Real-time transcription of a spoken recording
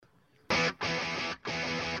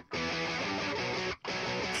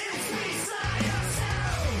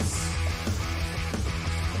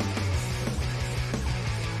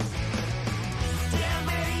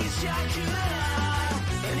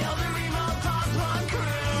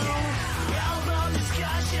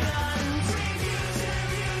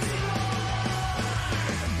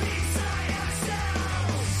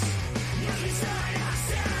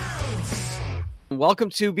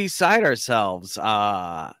welcome to Beside Ourselves.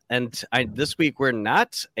 This week we're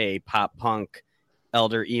not a pop punk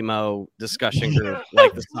elder emo discussion group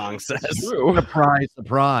like the song says. Surprise,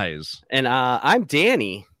 surprise. And I'm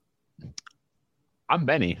Danny. I'm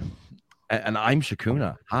Benny. And I'm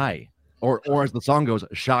Shakuna. Hi. Or as the song goes,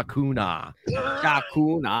 Shakuna.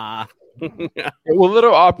 Shakuna. We're a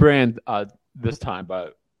little off-brand this time,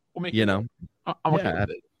 but we'll make I'm okay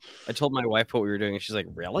with it. I told my wife what we were doing, and she's like,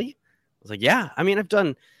 "Really?" I was like, "Yeah." I mean,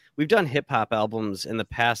 we've done hip hop albums in the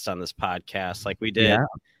past on this podcast. Like we did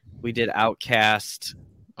Outkast.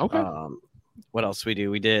 Okay. What else we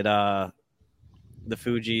do? We did the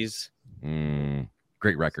Fugees.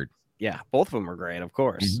 Great record. Yeah, both of them are great, of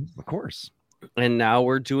course. Mm-hmm. Of course. And now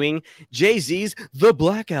we're doing Jay-Z's The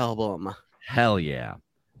Black Album. Hell yeah.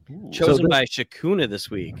 Chosen by Shakuna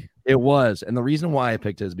this week. It was. And the reason why I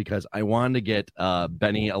picked it is because I wanted to get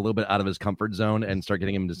Benny a little bit out of his comfort zone and start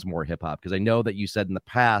getting him into some more hip hop. Because I know that you said in the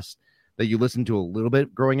past that you listened to a little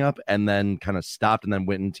bit growing up and then kind of stopped and then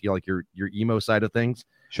went into like your emo side of things.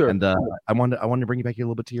 Sure. And I wanted to bring you back a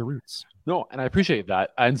little bit to your roots. No, and I appreciate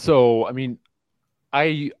that. And so, I mean,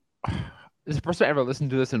 this is the first time I ever listened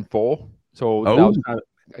to this in full. So that was kind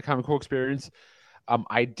of a cool experience.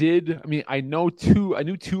 I knew two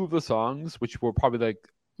of the songs, which were probably like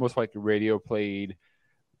most like radio played,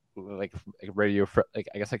 like radio, like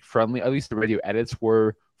I guess like friendly. At least the radio edits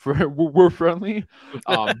were friendly.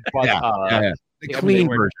 But the clean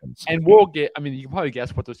versions. And we'll get. I mean, you can probably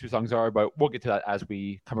guess what those two songs are, but we'll get to that as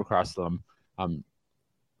we come across them.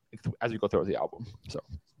 As we go through the album. So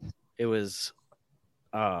it was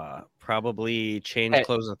probably Change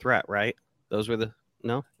Clothes and Threat, right? Those were the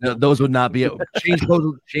no, those would not be it.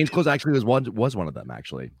 Change Clothes actually was one of them.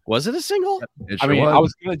 Actually, was it a single? It I sure mean, was. I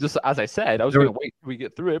was gonna just, as I said, I was gonna wait till we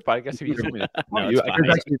get through it, but I guess if you told me that,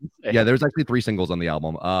 there's actually 3 singles on the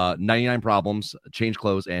album: 99 Problems, Change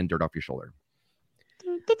Clothes, and Dirt Off Your Shoulder.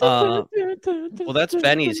 Well, that's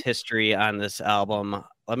Benny's history on this album.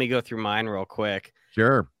 Let me go through mine real quick.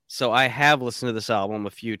 Sure. So I have listened to this album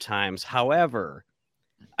a few times. However,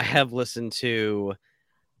 I have listened to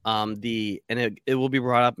it will be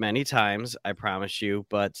brought up many times, I promise you,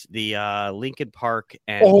 but the Linkin Park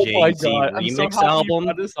and Jay-Z remix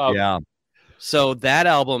album. Yeah. So that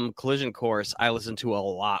album, Collision Course, I listened to a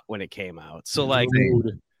lot when it came out. So like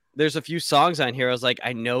there's a few songs on here I was like,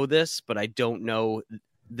 I know this, but I don't know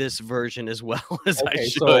this version as well as I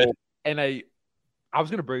should. So, and I was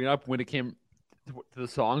gonna bring it up when it came to the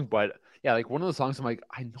song, but yeah, like one of the songs I'm like,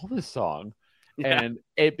 I know this song. Yeah. And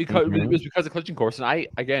it was because of Collision Course, and I'm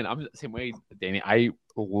the same way, Danny. I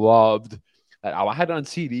loved that album. I had it on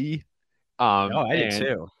CD. I did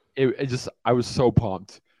too. I was so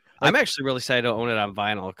pumped. I'm actually really excited to own it on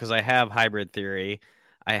vinyl because I have Hybrid Theory,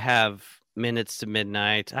 I have Minutes to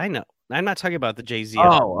Midnight. I know I'm not talking about the Jay-Z.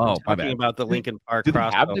 I'm talking about the Linkin Park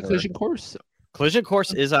crossover. Have the Collision Course? Collision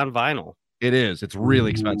Course is on vinyl. It is. It's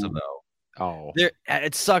really expensive though. Oh,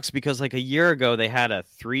 it sucks because like a year ago they had a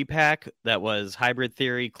 3-pack that was Hybrid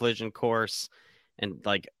Theory, Collision Course, and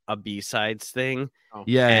like a B-sides thing. Oh.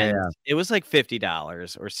 Yeah. It was like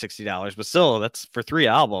 $50 or $60, but still, that's for 3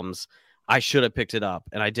 albums. I should have picked it up,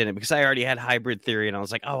 and I didn't because I already had Hybrid Theory, and I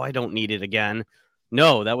was like, oh, I don't need it again.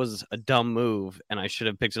 No, that was a dumb move, and I should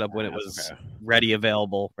have picked it up when it was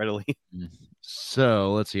readily.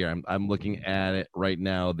 So let's see here. I'm looking at it right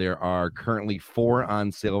now. There are currently 4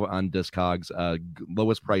 on sale on Discogs.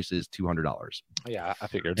 Lowest price is $200. Yeah, I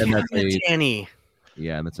figured. And that's Danny.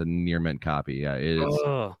 Yeah, and that's a near mint copy. Yeah, it is.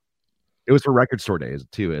 It was for Record Store Days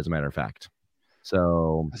too, as a matter of fact.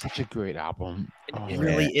 So it's such a great album. It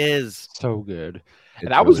really is so good.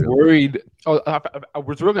 And I was worried. I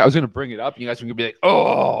was going to bring it up. You guys were going to be like,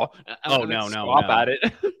 no, at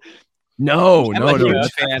it. No. I'm a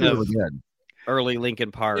huge fan of early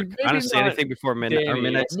Linkin Park. Honestly, anything before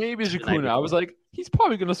Minutes. Maybe Shakuna. I was like, he's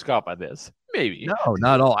probably going to scoff at this. Maybe. No,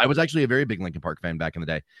 not at all. I was actually a very big Linkin Park fan back in the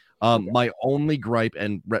day. My only gripe,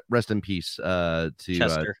 and rest in peace to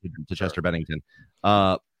Chester Bennington.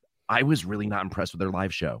 I was really not impressed with their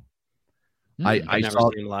live show. I saw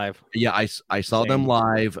them live. Yeah, I saw them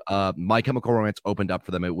live. My Chemical Romance opened up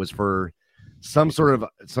for them. It was for some sort of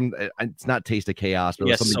it's not Taste of Chaos,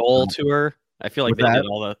 but Soul tour. I feel like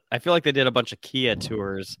they did a bunch of Kia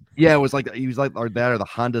tours. Yeah, it was like or the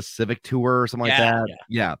Honda Civic tour or something like that.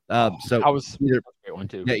 Yeah. So I was either one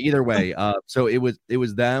too. Yeah, either way. So it was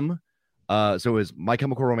them. So it was My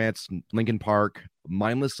Chemical Romance, Linkin Park,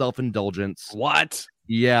 Mindless Self-Indulgence. What?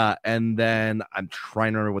 Yeah, and then I'm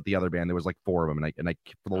trying to remember what the other band. There was like 4 of them, and I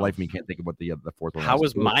for the life of me can't think of what the 4th one. How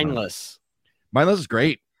was Mindless? Mindless is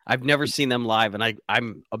great. I've never seen them live, and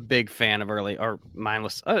I'm a big fan of early or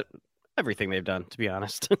Mindless. everything they've done, to be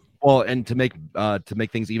honest. Well, and to make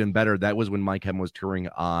things even better, that was when My Chem was touring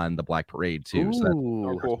on the Black Parade too. So that's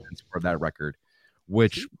cool. for that record,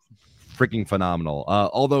 which freaking phenomenal.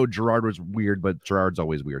 Although Gerard was weird, but Gerard's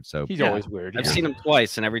always weird. So He's always weird. I've seen him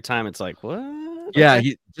twice, and every time it's like, what? Yeah,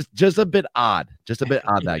 he just a bit odd. Just a bit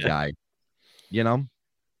odd, that guy. You know?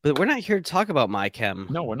 But we're not here to talk about My Chem.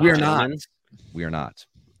 No, we're not. We're not. We are not.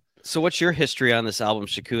 So what's your history on this album,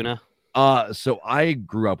 Shakuna? So I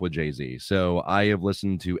grew up with Jay-Z. So I have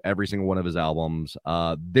listened to every single one of his albums.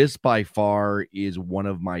 This by far is one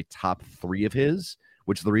of my top 3 of his,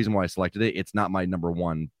 which is the reason why I selected it. It's not my number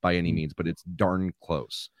 1 by any means, but it's darn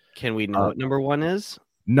close. Can we know what number 1 is?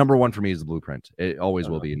 Number 1 for me is The Blueprint. It always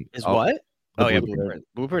will be. Is what? Oh, yeah, Blueprint.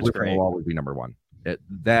 Blueprint's great. Will always be number 1.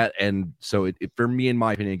 That, and so it, for me, in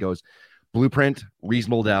my opinion, it goes Blueprint,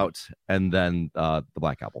 Reasonable Doubt, and then the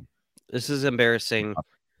Black Album. This is embarrassing,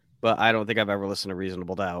 but I don't think I've ever listened to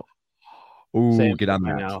Reasonable Doubt. Ooh, Same. get on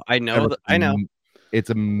that. I know. I know.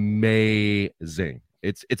 It's amazing.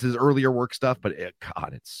 It's his earlier work stuff, but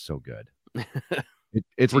God, it's so good.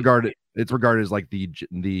 It's regarded as like the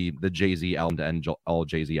Jay-Z album to end all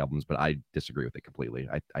Jay-Z albums, but I disagree with it completely.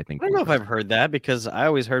 I think I don't know if I've heard that, because I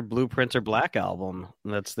always heard Blueprint or Black Album.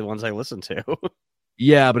 And that's the ones I listen to.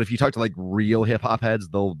 Yeah, but if you talk to like real hip hop heads,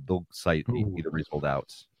 they'll cite either Reasonable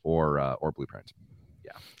Doubt or Blueprint.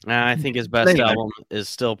 Yeah, I think his best album is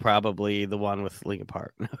still probably the one with Linkin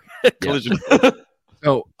Park. Collision.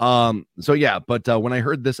 So yeah, but when I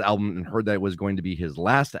heard this album and heard that it was going to be his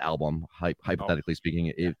last album, hypothetically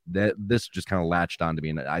speaking, this just kind of latched onto me,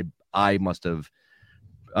 and I must have.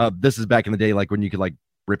 This is back in the day, like when you could like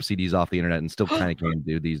rip CDs off the internet, and still kind of can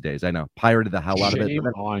do these days. I know, pirated the hell out of it. Shame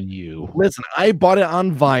on you. Listen, I bought it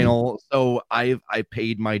on vinyl, so I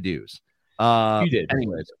paid my dues. You did.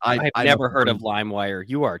 Anyways, I've never heard of LimeWire.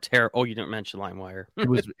 You are terrible. Oh, you didn't mention LimeWire. it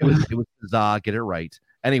was get it right.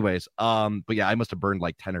 Anyways, but yeah, I must have burned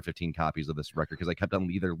like 10 or 15 copies of this record because I kept on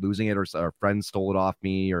either losing it or friends stole it off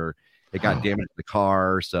me or it got damaged in the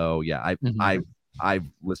car. So yeah, I've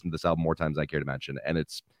listened to this album more times than I care to mention, and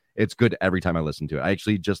it's good every time I listen to it. I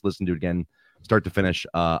actually just listened to it again, start to finish,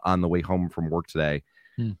 on the way home from work today,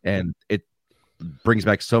 and it brings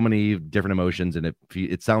back so many different emotions, and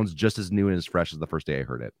it sounds just as new and as fresh as the first day I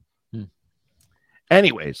heard it.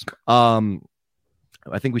 Anyways,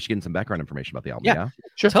 I think we should get in some background information about the album. Yeah?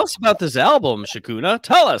 Sure. Tell us about this album, Shakuna.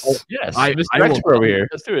 Tell us. Oh, yes, I will over here.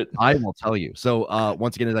 Let's do it. I will tell you. So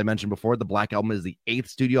once again, as I mentioned before, the Black Album is the 8th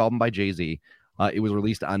studio album by Jay-Z. It was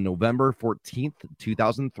released on November 14th,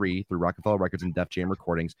 2003 through Rockefeller Records and Def Jam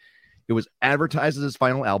Recordings. It was advertised as his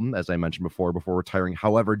final album, as I mentioned before retiring.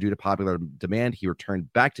 However, due to popular demand, he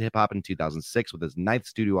returned back to hip-hop in 2006 with his 9th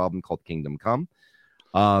studio album called Kingdom Come.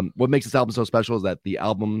 What makes this album so special is that the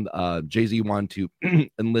album, Jay-Z wanted to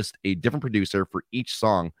enlist a different producer for each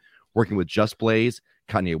song, working with Just Blaze,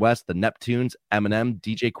 Kanye West, the Neptunes, Eminem,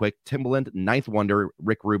 DJ Quick, Timbaland, Ninth Wonder,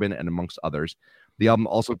 Rick Rubin, and amongst others. The album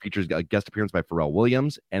also features a guest appearance by Pharrell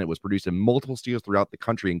Williams, and it was produced in multiple studios throughout the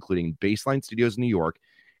country, including Baseline Studios in New York,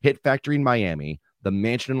 Hit Factory in Miami, The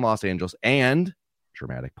Mansion in Los Angeles, and,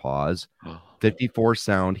 dramatic pause, 54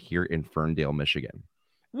 Sound here in Ferndale, Michigan.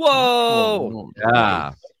 Whoa!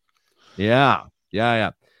 Yeah.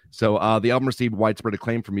 So the album received widespread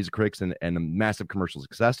acclaim from music critics and a massive commercial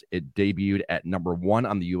success. It debuted at number 1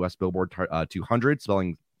 on the U.S. Billboard 200,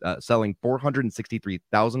 selling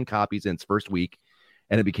 463,000 copies in its first week,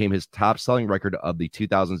 and it became his top-selling record of the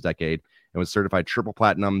 2000s decade and was certified triple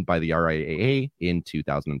platinum by the RIAA in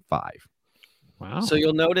 2005. Wow. So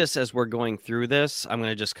you'll notice as we're going through this, I'm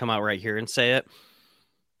going to just come out right here and say it.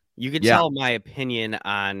 You could tell my opinion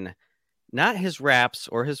on not his raps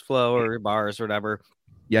or his flow or bars or whatever.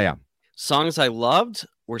 Yeah. Songs I loved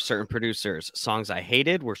were certain producers. Songs I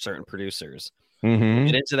hated were certain producers. Mm-hmm. We'll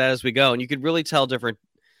get into that as we go. And you could really tell different,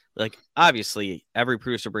 like, obviously, every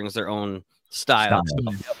producer brings their own style.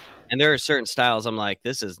 And there are certain styles I'm like,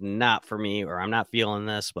 this is not for me, or I'm not feeling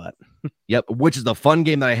this, but. Yep, which is the fun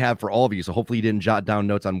game that I have for all of you. So hopefully you didn't jot down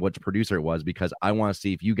notes on which producer it was, because I want to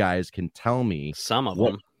see if you guys can tell me. Some of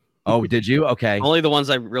them. Oh, did you? Okay. Only the ones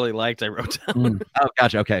I really liked, I wrote down. Oh,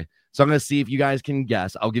 gotcha. Okay. So I'm going to see if you guys can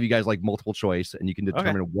guess. I'll give you guys like multiple choice, and you can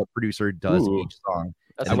determine what producer does each song.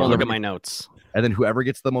 I'm going to look at my notes. And then whoever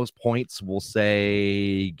gets the most points will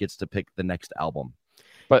say gets to pick the next album.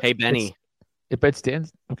 But hey, Benny. If it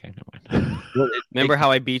stands, okay, never mind. Remember how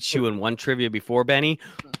I beat you in one trivia before, Benny?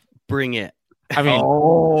 Bring it. I mean,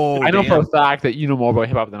 I know for a fact that you know more about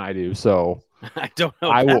hip hop than I do, so I don't know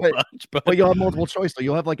much. But you'll have multiple choice, so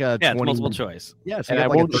you'll have like a 20, multiple choice. Yeah, so and I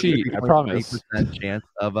won't cheat. I promise. chance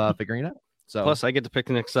of figuring it out. So Plus, I get to pick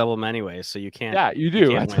the next album anyway, so you can't. Yeah, you do.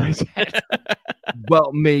 can't That's what I win. said.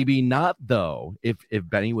 well, maybe not though. If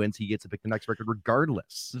Benny wins, he gets to pick the next record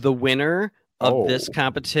regardless. The winner of this Oh.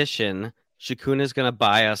 competition, Shakuna is going to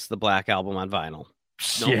buy us the Black Album on vinyl.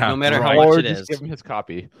 No, Yeah, no matter how right. much Or it just is, give him his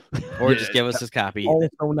copy. or Yeah. just give us his copy. Also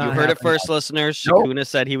You not heard it happening. first, listeners. Nope. Shakuna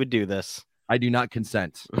said he would do this. I do not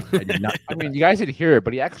consent. I do not. I mean, you guys didn't hear it,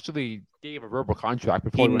 but he actually gave a verbal contract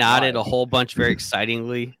before He went nodded a live. whole bunch very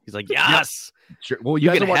excitingly. He's like, "Yes." Sure. Well, You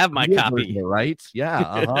guys can are watching have my the real copy. version, right?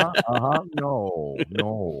 Yeah. No.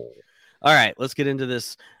 All right, let's get into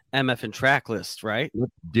this MF and track list, right?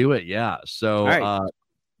 Let's do it. Yeah. So, All right.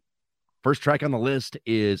 first track on the list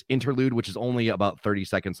is Interlude, which is only about 30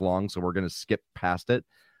 seconds long. So we're going to skip past it.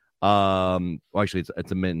 Well, actually,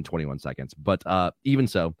 it's a minute and 21 seconds. But even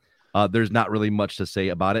so, there's not really much to say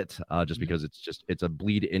about it, just because it's a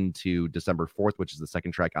bleed into December 4th, which is the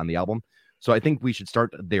second track on the album. So I think we should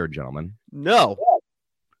start there, gentlemen. No,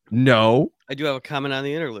 No. I do have a comment on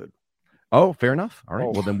the interlude. Oh, fair enough. All right.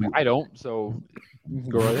 Oh, Well, then I don't, so you can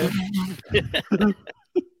go right ahead.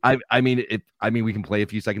 I mean, we can play a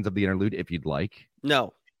few seconds of the interlude if you'd like.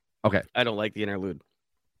 No. Okay. I don't like the interlude.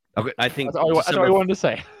 Okay. I think That's all I December, wanted to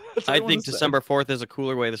say. That's all I wanted think to say. December 4th is a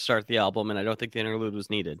cooler way to start the album, and I don't think the interlude was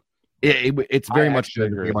needed. It's very I much actually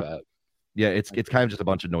agree with that. Yeah, it's kind of just a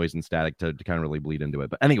bunch of noise and static to kind of really bleed into it.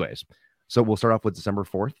 But anyways, so we'll start off with December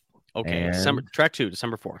 4th. Okay, And- track 2,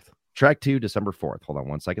 December 4th. Track 2, December 4th. Hold on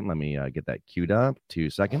 1 second. Let me get that queued up. 2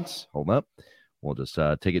 seconds. Hold up. We'll just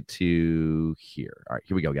take it to here. All right,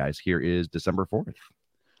 here we go, guys. Here is December 4th.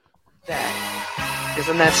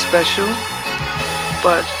 Isn't that special?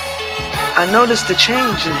 But I noticed a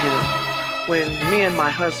change in him when me and my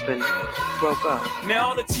husband broke up. Now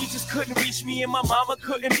all the teachers couldn't reach me and my mama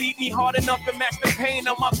couldn't beat me hard enough to match the pain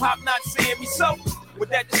of my pop not seeing me. So with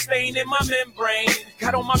that disdain in my membrane,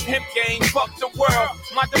 got on my pimp game, fuck the world,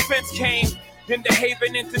 my defense came. Then the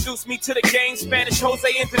Haven introduced me to the game. Spanish Jose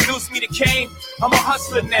introduced me to Kane. I'm a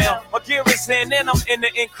hustler now. My gear is in and I'm in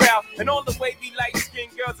the in crowd. And all the wavy light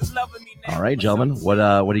skinned girls is loving me now. All right, gentlemen. What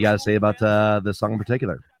do you got to say about this song in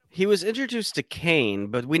particular? He was introduced to Kane,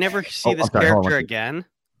 but we never see Oh, this I'm sorry, hold on character one again.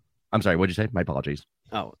 I'm sorry. What'd you say? My apologies.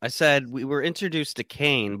 Oh, I said we were introduced to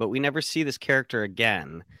Kane, but we never see this character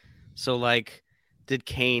again. So, like, did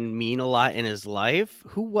Kane mean a lot in his life?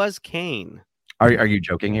 Who was Kane? Are you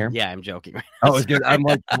joking here? Yeah, I'm joking. Right Oh, it's good. I'm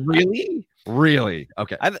like, really? Really?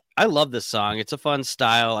 Okay. I love this song. It's a fun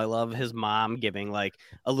style. I love his mom giving like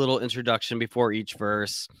a little introduction before each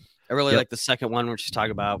verse. I really like the second one where she's talking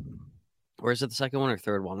about, or is it the second one or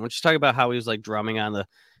third one? When she's talking about how he was like drumming on the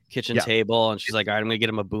kitchen table, and she's like, "All right, I'm gonna get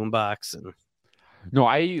him a boombox." And No,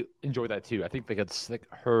 I enjoy that too. I think like it's like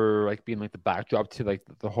her like being like the backdrop to like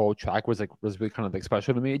the whole track was really kind of like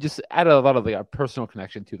special to me. It just added a lot of like a personal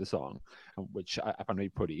connection to the song, which I found to be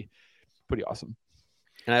pretty awesome.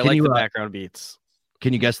 and I Can like you, the background beats.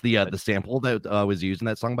 Can you guess the sample that was used in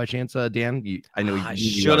that song by chance, Dan? I know I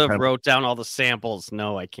you should have kind of- wrote down all the samples.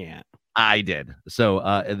 No, I can't. I did. So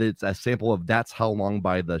it's a sample of "That's How Long"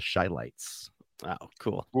 by the Shy Lights. Oh,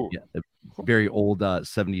 cool. Ooh. Yeah, a very old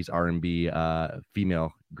 70s R&B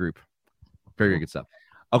female group. Very good stuff.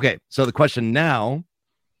 Okay, so the question now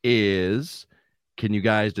is, can you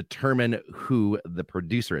guys determine who the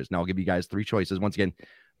producer is? Now I'll give you guys 3 choices. Once again,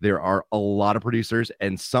 there are a lot of producers,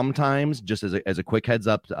 and sometimes, just as a quick heads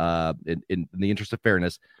up, in the interest of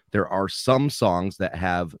fairness, there are some songs that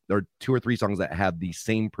there are 2 or 3 songs that have the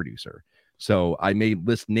same producer. So I may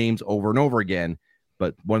list names over and over again,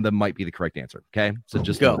 but one of them might be the correct answer. Okay, so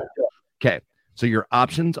just Go. Okay, so your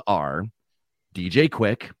options are DJ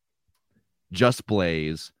Quick, Just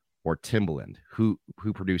Blaze, or Timbaland. Who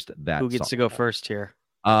produced that? Who gets to go first here?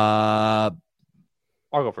 I'll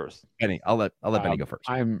go first. Benny. I'll let Benny go first.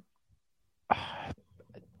 I'm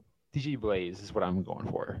DJ Blaze is what I'm going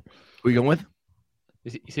for. Who are you going with?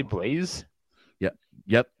 You say Blaze?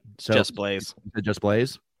 Yep. So Just Blaze. Just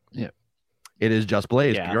Blaze. Yeah. It is Just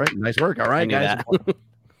Blaze. Yeah. You're right. Nice work. All I right, knew guys. that.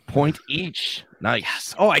 Point each. Nice.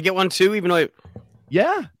 Yes. Oh, I get one too, even though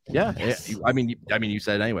Yeah. Yes. I mean, you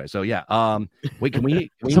said it anyway. So yeah. Wait, can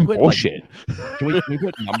we Some put bullshit. can we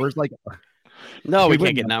put numbers like? no, we Wait,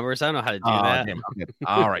 can't get numbers. I don't know how to do Oh, that. damn, okay.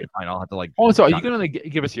 All right, fine. I'll have to like. Oh, so are you gonna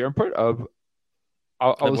give us your input of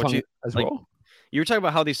all the what songs you- as like- well? You were talking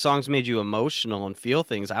about how these songs made you emotional and feel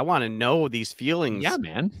things. I want to know these feelings Yeah,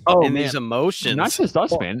 man. Oh and man, these emotions. Not just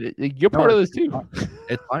us, man. You're part of this too.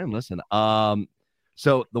 it's fine. Listen.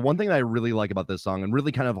 So the one thing that I really like about this song, and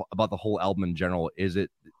really kind of about the whole album in general, is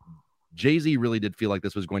Jay-Z really did feel like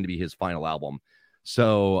this was going to be his final album.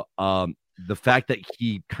 So the fact that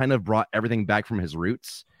he kind of brought everything back from his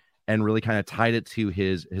roots and really kind of tied it to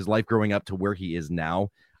his life growing up to where he is now,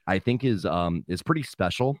 I think is pretty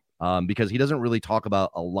special, because he doesn't really talk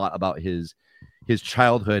about a lot about his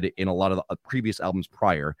childhood in a lot of the previous albums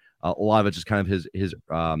prior. A lot of it's just kind of his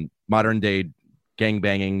modern day gang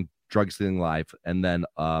banging, drug stealing life, and then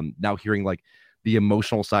now hearing like the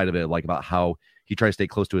emotional side of it, like about how he tries to stay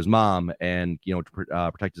close to his mom and to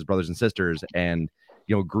protect his brothers and sisters, and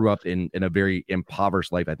grew up in a very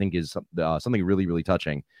impoverished life. I think is something really, really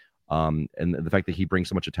touching, and the fact that he brings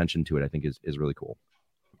so much attention to it, I think is really cool.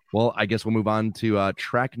 Well, I guess we'll move on to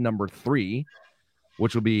track number 3,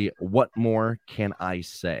 which will be What More Can I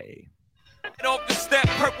Say? Off the step,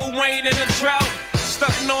 purple rain in a drought,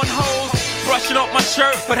 stuffing on hoes, brushing off my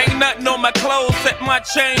shirt, but ain't nothing on my clothes except my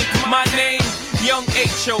chain, my name, Young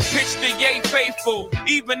H.O., pitch the yay faithful,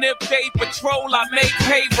 even if they patrol, I make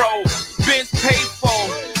payroll, Benz paid for,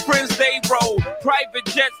 friends they roll, private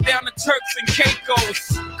jets down to Turks and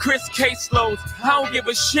Caicos, Chris Caseloads, I don't give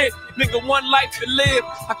a shit, nigga, one life to live,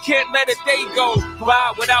 I can't let a day go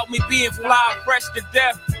by without me being fly, fresh to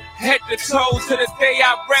death, head to toe to the day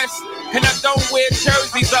I rest, and I don't wear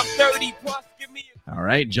jerseys, I'm 30 plus, give me a... All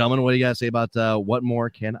right, gentlemen, what do you guys say about What More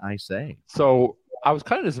Can I Say? So I was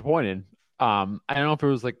kind of disappointed. I don't know if it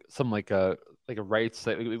was like some like a rights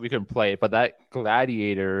that we couldn't play it, but that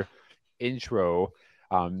Gladiator intro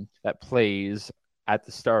that plays at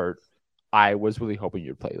the start, I was really hoping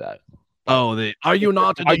you'd play that. Oh, Are You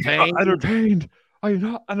Not Entertained? Entertained? Are you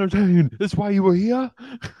not entertained? This is why you were here?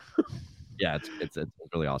 Yeah, it's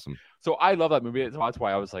really awesome. So I love that movie. So that's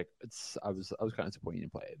why I was like, I was kind of disappointed you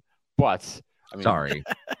didn't play it. But I mean, sorry.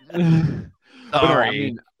 But no, I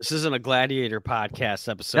mean, this isn't a Gladiator podcast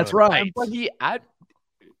episode. That's right. But he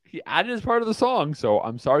added as part of the song, so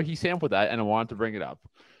I'm sorry he sampled that, and I wanted to bring it up.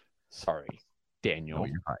 Sorry, Daniel. No,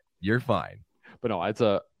 you're fine. You're fine. But no, I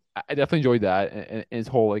definitely enjoyed that, and his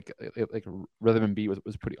whole like rhythm and beat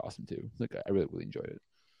was pretty awesome too. Like I really enjoyed it.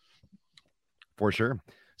 For sure.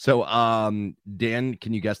 So, Dan,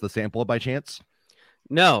 can you guess the sample by chance?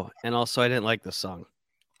 No, and also I didn't like this song.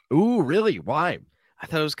 Ooh, really? Why? I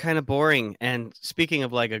thought it was kind of boring. And speaking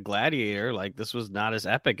of like a Gladiator, like this was not as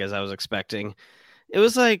epic as I was expecting. It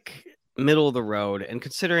was like middle of the road. And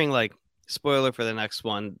considering like spoiler for the next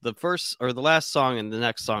one, the first or the last song and the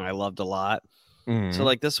next song I loved a lot. Mm-hmm. So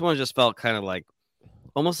like this one just felt kind of like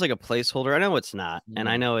almost like a placeholder. I know it's not, and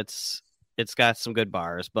I know it's got some good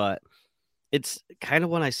bars, but it's kind of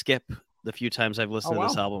one I skip the few times I've listened to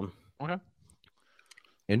this album. Okay.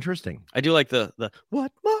 Interesting. I do like the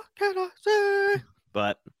what more can I say?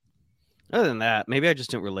 But other than that, maybe I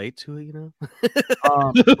just didn't relate to it,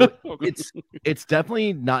 It's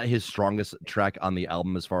definitely not his strongest track on the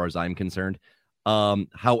album as far as I'm concerned.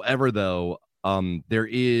 However, though, there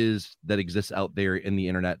is that exists out there in the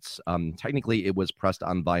internets. Technically it was pressed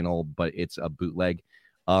on vinyl, but it's a bootleg.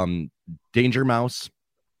 Danger Mouse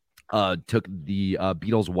took the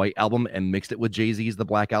Beatles White Album and mixed it with Jay-Z's The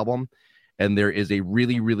Black Album. And there is a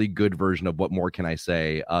really, really good version of What More Can I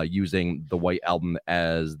Say, using the White Album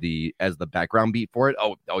as the background beat for it.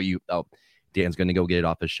 Dan's going to go get it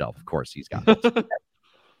off his shelf. Of course he's got it.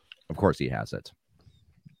 Of course he has it.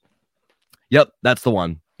 Yep, that's the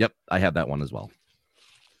one. Yep, I have that one as well.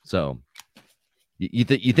 So you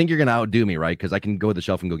think you're going to outdo me, right? Because I can go to the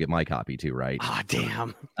shelf and go get my copy too, right? Oh,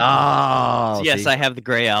 damn. Oh, so yes, see? I have the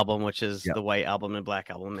gray album, which is Yep. the White Album and Black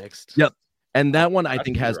Album mixed. Yep. And that one I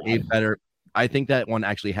think has a better. I think that one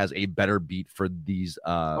actually has a better beat for these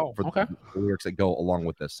the lyrics that go along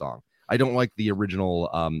with this song. I don't like the original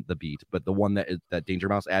the beat, but the one that Danger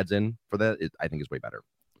Mouse adds in for that I think is way better.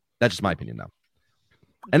 That's just my opinion though.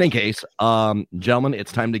 And in case, gentlemen,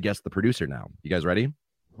 it's time to guess the producer now. You guys ready?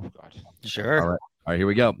 Oh God. Sure. All right, here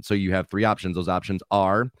we go. So you have 3 options. Those options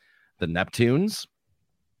are the Neptunes,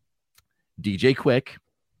 DJ Quick,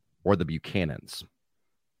 or the Buchanans.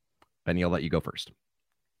 Benny, I'll let you go first.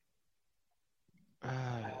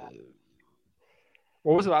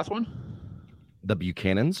 What was the last one? The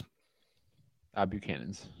Buchanans.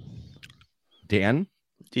 Buchanan's. Dan.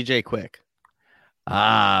 DJ Quick.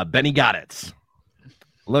 Benny got it.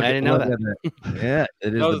 Look, I didn't know that. Yeah,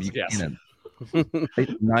 it is That the was a guess.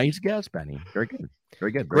 Buchanan. Nice guess, Benny. Very good.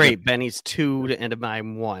 Very good. Very Great. good. Benny's 2 and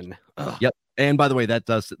I'm 1. Ugh. Yep. And by the way,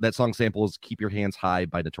 that song samples "Keep Your Hands High"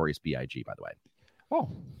 by Notorious B.I.G. By the way, Oh,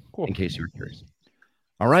 cool. in case you were curious.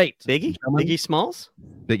 All right, Biggie? gentlemen. Biggie Smalls?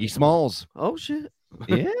 Biggie Smalls. Oh, shit.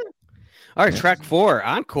 Yeah. All right, track 4,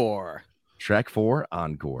 Encore. Track 4,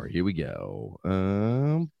 Encore. Here we go.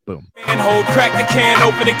 Boom. And hold, crack the can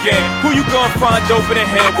open again. Who you gonna find open in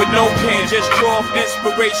hand with no pen? Just draw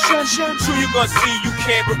inspiration. Who you gonna see you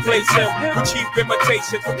can't replace him with cheap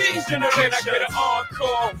imitation. From these generation, I get an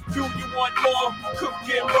encore. Do you want more? Cook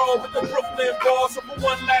and roll with the Brooklyn Balls. So for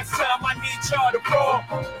one last time, I need y'all to roll.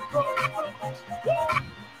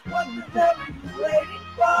 What the hell are you waiting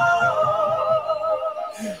for?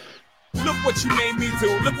 Look what you made me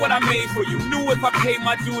do. Look what I made for you. Knew if I paid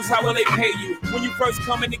my dues, how will they pay you? When you first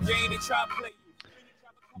come in the game, they try to play you.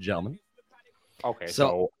 Gentlemen. Okay,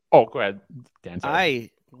 So- go ahead, Dan. sorry. I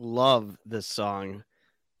love this song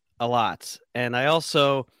a lot, and I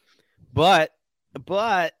also, but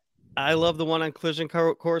I love the one on Collision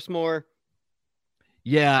Course more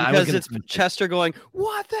Yeah, because I was it's Chester going,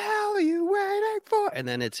 "What the hell are you waiting for?" And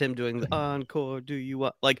then it's him doing the encore. Do you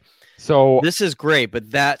want like? So This is great, but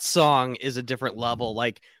that song is a different level.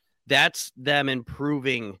 Like that's them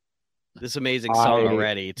improving this amazing song I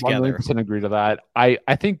already together. 100% agree to that. I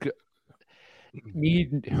think me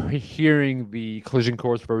hearing the Collision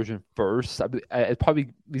Course version first, it probably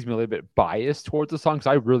leaves me a little bit biased towards the song because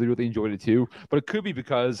I really, really enjoyed it too. But it could be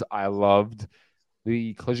because I loved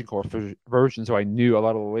the Collision Course version, so I knew a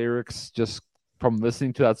lot of the lyrics just from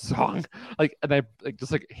listening to that song. Like, and I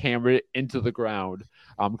just hammered it into the ground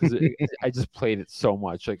because I just played it so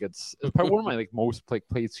much. Like, it's probably one of my most played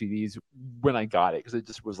CDs when I got it because it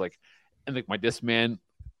just was and my Discman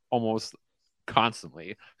almost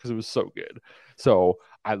constantly because it was so good. So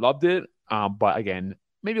I loved it. But again,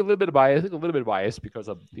 maybe a little bit of bias. I think a little bit of bias because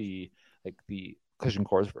of the Collision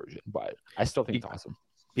Course version, but I still think it's awesome.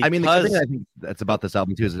 I mean, the Because- thing I think that's about this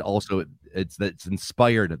album too is it's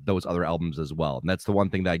inspired those other albums as well, and that's the one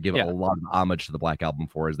thing that I give Yeah. a lot of homage to the Black Album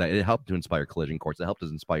for is that it helped to inspire Collision Course. It helped us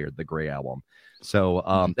inspire the Gray Album, so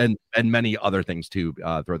and many other things too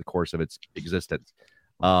throughout the course of its existence.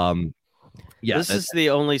 Yeah, This is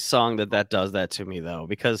the only song that does that to me though,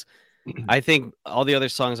 because I think all the other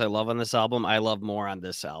songs I love on this album, I love more on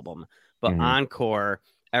this album. But Mhm. Encore,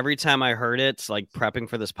 every time I heard it, like prepping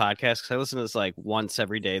for this podcast, because I listen to this like once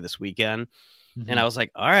every day this weekend, and I was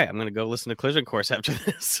like, all right, I'm gonna go listen to Collision Course after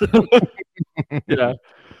this. Yeah.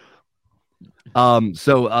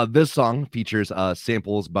 So this song features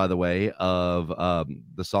samples, by the way, of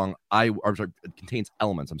the song it contains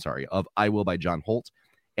elements, of I Will by John Holt,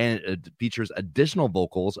 and it features additional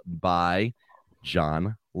vocals by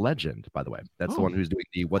John Legend, by the way. That's the one who's doing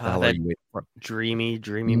the What the Hell Are that- You Waiting For?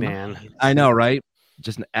 dreamy man. I know, right?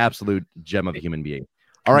 Just an absolute gem of a human being.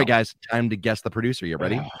 All right, guys, time to guess the producer. You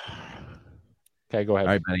ready? Okay, go ahead.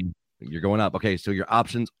 All right, Benny, you're going up. Okay, so your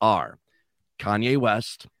options are Kanye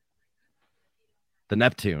West, the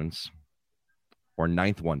Neptunes, or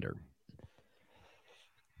Ninth Wonder.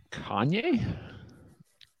 Kanye?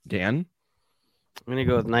 Dan? I'm gonna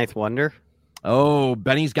go with Ninth Wonder. Oh,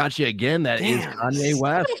 Benny's got you again. That is Damn. Kanye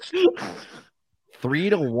West.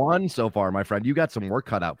 3-1 so far, my friend. You got some work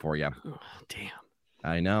cut out for you. Oh, damn.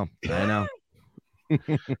 I know.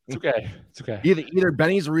 It's okay. It's okay. Either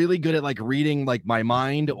Benny's really good at reading my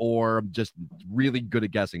mind, or just really good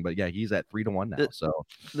at guessing. But yeah, he's at 3-1 now. So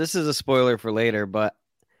This is a spoiler for later, but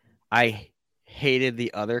I hated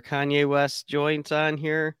the other Kanye West joints on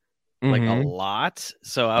here like a lot.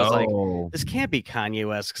 So I was like, this can't be Kanye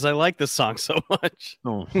West because I like this song so much.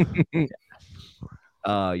 Oh.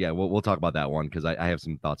 yeah, we'll talk about that one because I have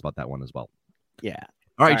some thoughts about that one as well. Yeah.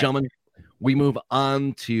 All right, right. gentlemen, we move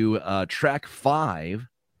on to track 5,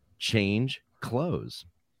 Change Clothes.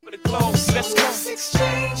 For the clothes, let's go.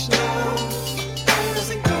 Exchange now.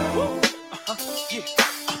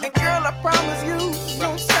 And girl, I promise you,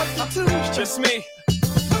 no substitute. Just me.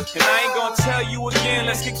 And I ain't gonna tell you again,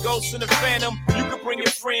 let's get Ghost in the Phantom. You can bring your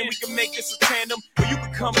friend, we can make this a tandem. Or you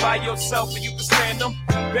can come by yourself and you can stand them.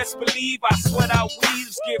 Best believe I sweat out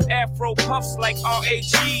weaves, give afro puffs like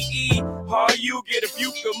R-A-G-E. How you get if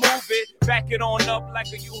you could move it, back it on up like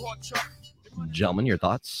a U-Haul truck. Gentlemen, your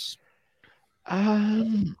thoughts?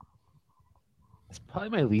 It's probably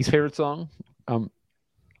my least favorite song on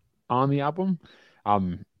the album.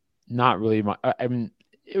 Not really my I mean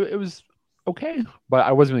it was okay, but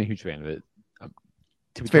I wasn't really a huge fan of it.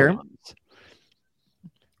 To be Fair. totally honest.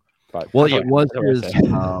 But Well, that's it was what I his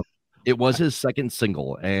say. it was his second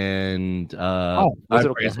single, and was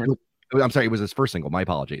it okay? I'm sorry, it was his first single. My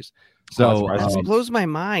apologies. So surprising. It blows my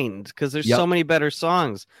mind because there's Yep. so many better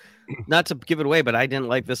songs. Not to give it away, but I didn't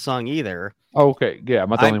like this song either. Oh, okay, yeah, I'm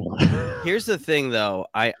not the I'm- only one. Here's the thing, though.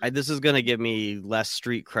 I this is gonna give me less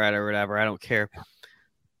street cred or whatever. I don't care.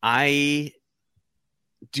 I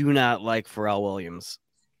do not like Pharrell Williams.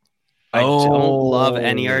 I don't love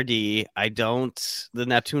NERD. I don't. The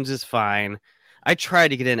Neptunes is fine. I tried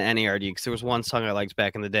to get in NERD because there was one song I liked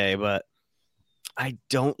back in the day, but I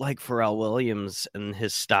don't like Pharrell Williams and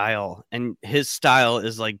his style. And his style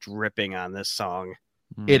is like dripping on this song.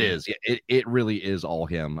 It is. It really is all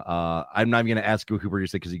him. I'm not even going to ask who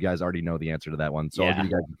produced it because you guys already know the answer to that one. So Yeah.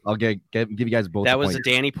 I'll give you guys both. That a was point. a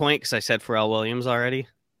Danny point because I said Pharrell Williams already.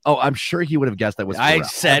 Oh, I'm sure he would have guessed that was. I Pharrell.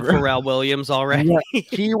 said Pharrell Williams already. Yeah,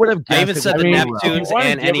 he would have. I even guessed said it the was mean, Pharrell. if you Neptunes wanna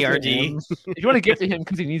and give it to NERD. him- If you want to give it to him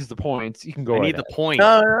because he needs the points, you can go. I right need the ahead. point.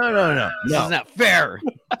 No. This is not fair.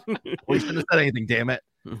 We shouldn't have said anything. Damn it.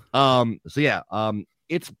 So yeah.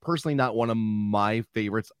 It's personally not one of my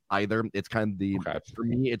favorites either. It's kind of Okay. for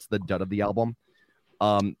me, it's the dud of the album.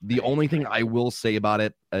 The only thing I will say about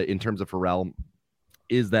it in terms of Pharrell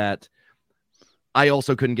is that I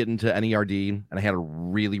also couldn't get into NERD, and I had a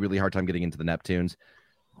really, really hard time getting into the Neptunes.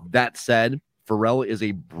 That said, Pharrell is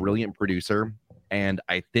a brilliant producer, and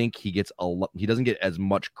I think he doesn't get as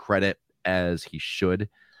much credit as he should,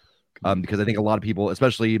 because I think a lot of people,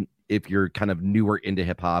 especially if you're kind of newer into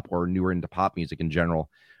hip hop or newer into pop music in general,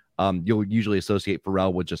 you'll usually associate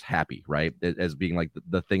Pharrell with just Happy, right? As being like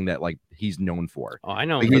the thing that like he's known for. Oh, I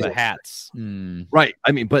know But him for he's- the hats. Right.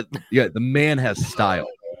 I mean, but yeah, the man has style,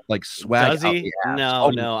 like swag. Does out he? the ass. No, Oh,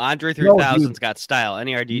 no. Andre No, 3000's dude. got style.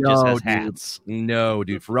 NERD just No, has dude. hats. No,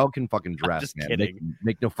 dude. Pharrell can fucking dress, just man. kidding.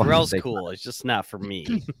 Make no fucking Pharrell's mistake. cool. It's just not for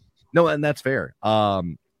me. No, and that's fair.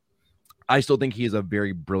 I still think he is a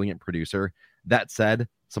very brilliant producer. That said,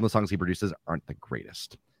 some of the songs he produces aren't the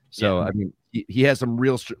greatest. So, Yeah. I mean, he has some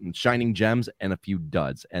real shining gems and a few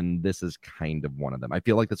duds, and this is kind of one of them. I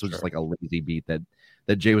feel like this was just like a lazy beat that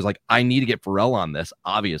Jay was like, I need to get Pharrell on this,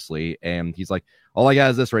 obviously. And he's like, all I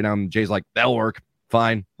got is this right now. And Jay's like, that'll work.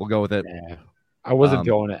 Fine. We'll go with it. Yeah. I wasn't Um,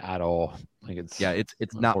 feeling it at all. Like it's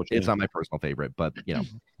It's not unfortunate. my personal favorite, but you know,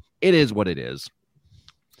 it is what it is.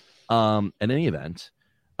 In any event,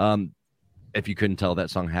 if you couldn't tell, that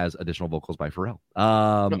song has additional vocals by Pharrell.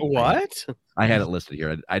 What? I had it listed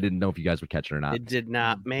here. I didn't know if you guys would catch it or not. It did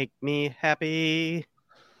not make me happy.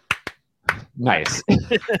 Nice.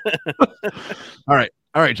 All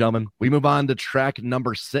right, gentlemen. We move on to track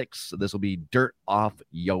number 6. This will be "Dirt Off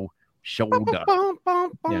Yo Shoulder." Yeah. All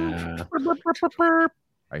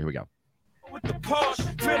right, here we go. With the pause,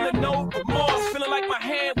 feeling no remorse, feeling like my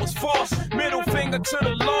hand was forced. Middle finger to the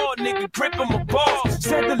Lord, nigga, gripping my balls.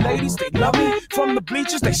 Said the ladies, they love me. From the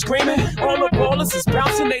bleachers, they screaming. All the ballers is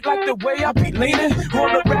bouncing, they like the way I be leaning. All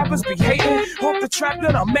the rappers be hating, hope the trap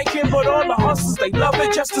that I'm making. But all the hustlers, they love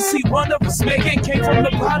it just to see one of us make it. Came from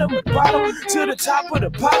the bottom to the top of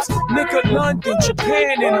the pops. Nigga, London,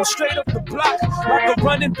 Japan, and I'm straight up the block. Like a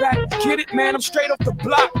running back, get it, man, I'm straight off the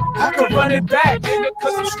block. I can run it back, nigga,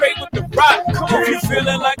 cause I'm straight with the rock. Come on, you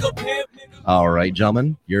feeling like a pimp, nigga. All right,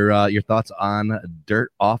 gentlemen. Your thoughts on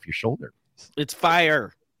 "Dirt Off Your Shoulder"? It's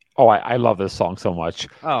fire. Oh, I love this song so much.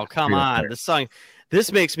 Oh, come Real on. fire. This song,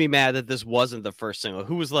 this makes me mad that this wasn't the first single.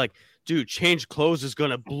 Who was like, dude, Change Clothes is going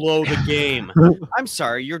to blow the game. I'm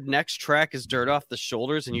sorry. Your next track is Dirt Off the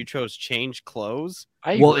Shoulders and you chose Change Clothes?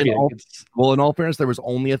 Well, agree. in all fairness, there was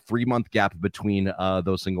only a 3-month gap between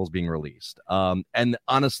those singles being released. And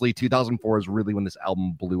honestly, 2004 is really when this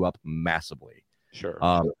album blew up massively. Sure.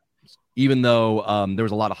 Even though there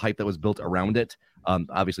was a lot of hype that was built around it.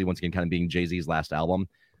 Obviously, once again, kind of being Jay-Z's last album.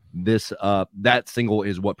 This that single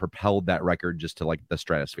is what propelled that record just to like the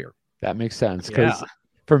stratosphere. That makes sense because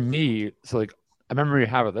for me, so like I remember you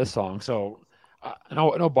have this song. So I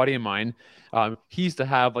know a buddy of mine, he used to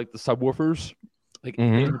have like the subwoofers like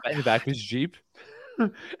in the back of his Jeep,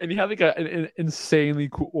 and he had like an insanely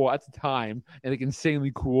cool, well at the time, and like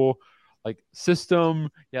insanely cool like system.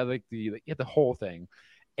 Yeah, like you had the whole thing,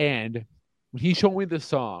 and when he showed me this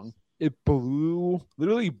song, it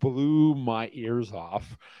literally blew my ears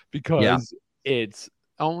off because it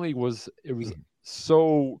was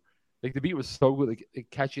so like the beat was so good, like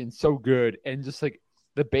catchy and so good, and just like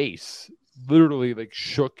the bass literally like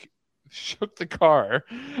shook the car,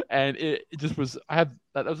 and it just was.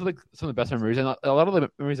 That was like some of the best memories, and a lot of the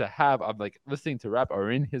memories I have of like listening to rap are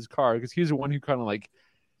in his car because he's the one who kind of like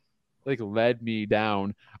led me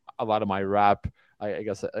down a lot of my rap. I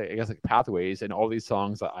guess like pathways and all these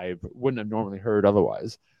songs that I wouldn't have normally heard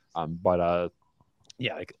otherwise. But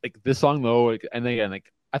yeah, like this song though, like, and again,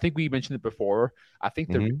 like I think we mentioned it before. I think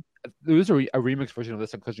there was a remix version of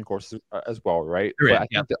this on Collision Course as well, right? There is, But I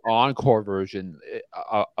think the encore version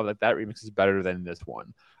of like that remix is better than this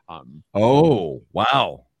one. Oh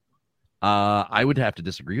wow! I would have to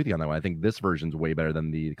disagree with you on that one. I think this version's way better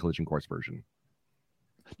than the Collision Course version.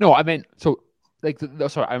 No, I mean so. Like,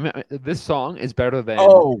 sorry, I meant this song is better than.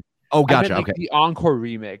 Oh, Oh, I meant, gotcha. like, Okay. the encore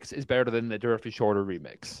remix is better than the Dorothy Shorter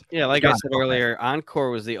remix. Yeah, like I Got it, said okay. earlier,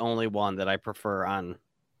 Encore was the only one that I prefer on.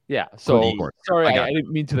 Yeah. So Of course. sorry, I got I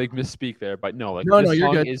didn't mean to like misspeak there, but no, like No, this you're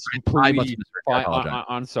song good. is I must completely have misheard you. I fine apologize.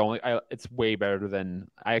 on its own. Like, it's way better than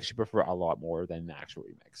I actually prefer a lot more than the actual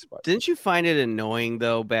remix. But Didn't you find it annoying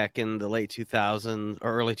though back in the late 2000s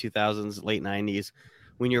or early 2000s, late 90s,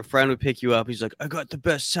 when your friend would pick you up? He's like, "I got the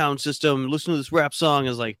best sound system. Listen to this rap song."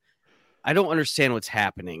 Is like, I don't understand what's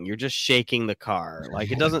happening. You're just shaking the car.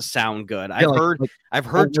 Like, it doesn't sound good. Yeah, I've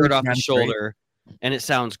heard Dirt Off the dramatic, right? Shoulder, and it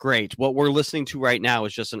sounds great. What we're listening to right now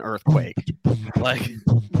is just an earthquake. Like,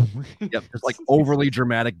 Yep, just like overly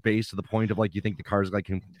dramatic bass to the point of like you think the car's like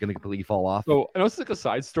gonna completely fall off. so I know it's like a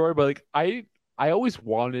side story, but like I always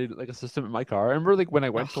wanted like a system in my car. I remember like when I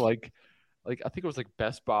went to like I think it was like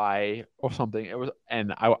Best Buy or something. It was,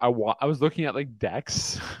 and I was looking at like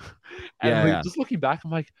decks, and Yeah, like, yeah. just looking back,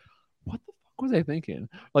 I'm like, what the fuck was I thinking?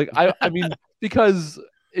 Like I mean, because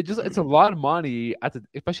it's a lot of money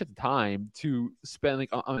especially at the time to spend like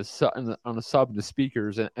on a sub and the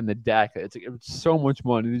speakers and the deck. It's so much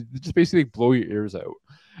money. It just basically blow your ears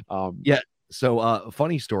out. So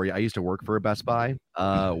funny story. I used to work for a Best Buy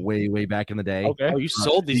way back in the day. Okay. oh, you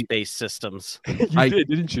sold these bass systems. You I- did,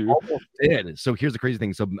 didn't you? Almost did. So here's the crazy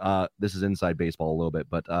thing. So this is inside baseball a little bit,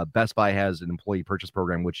 but Best Buy has an employee purchase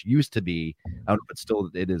program, which used to be, I don't know if it's still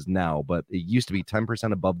it is now, but it used to be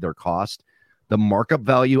 10% above their cost. The markup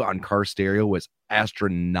value on car stereo was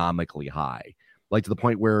astronomically high, like to the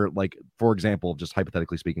point where, like, for example, just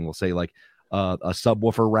hypothetically speaking, we'll say like a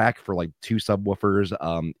subwoofer rack for like 2 subwoofers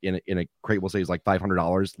in a crate, we'll say is like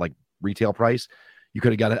 $500, like retail price. You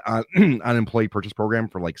could have got it on an employee purchase program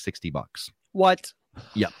for like $60. What?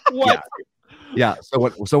 Yeah. What? Yeah.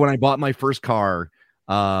 So when I bought my first car,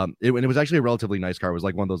 it was actually a relatively nice car. It was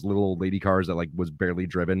like one of those little old lady cars that like was barely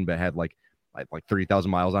driven, but had like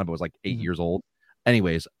 30,000 miles on it, but was like 8 years old.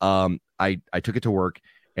 Anyways, I took it to work,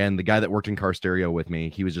 and the guy that worked in car stereo with me,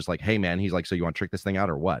 he was just like, "Hey man," he's like, "So you want to trick this thing out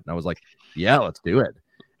or what?" And I was like, "Yeah, let's do it."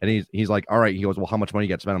 And he's like, "All right." He goes, "Well, how much money you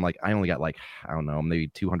got to spend?" I'm like, "I only got like, I don't know, maybe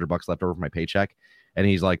 $200 left over for my paycheck." And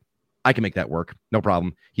he's like, "I can make that work, no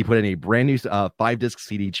problem." He put in a brand new 5-disc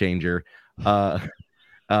CD changer,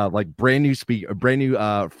 like brand new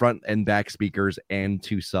front and back speakers and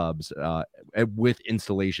 2 subs with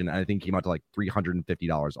installation. And I think came out to like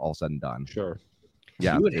 $350 all said and done. Sure.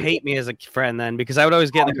 Yeah, You would hate me as a friend then, because I would always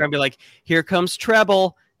get in the car and be like, "Here comes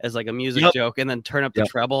treble," as like a music Yep. joke, and then turn up the Yep.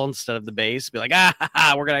 treble instead of the bass. Be like,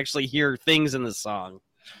 "Ah, we're gonna actually hear things in this song."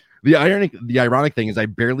 The ironic thing is I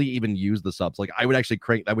barely even use the subs. Like I would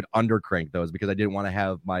under crank those because I didn't want to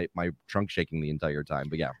have my trunk shaking the entire time.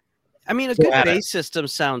 But yeah, I mean, a So good at it. bass system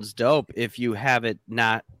sounds dope if you have it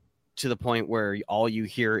not to the point where all you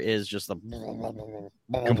hear is just the.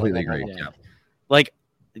 completely agree. Yeah. Yeah. Like,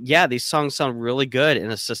 yeah, these songs sound really good in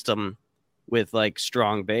a system with like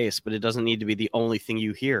strong bass, but it doesn't need to be the only thing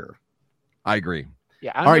you hear. I agree.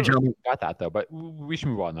 Yeah. All right, never gentlemen. got that though, but we should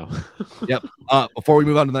move on though. Before we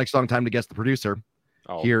move on to the next song, time to guess the producer.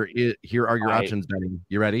 Oh, Here are your I- options, Benny.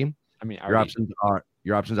 You ready? I mean, Your options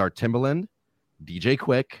are Timbaland, DJ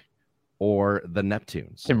Quick, or the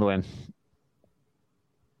Neptunes. Timberland.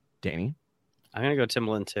 Danny, I'm gonna go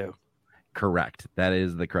Timbaland too. correct. That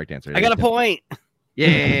is the correct answer. I got a point.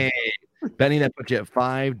 Yay! Benny, that puts you at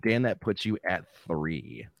 5. Dan, that puts you at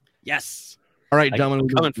 3. Yes, All right, I'm gentlemen,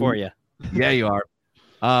 coming for you. Yeah, you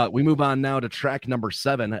are. We move on now to track number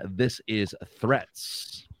 7. This is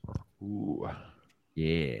Threats. Ooh.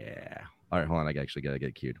 Yeah. All right, hold on. I actually gotta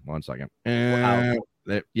get cued. 1 second. Wow.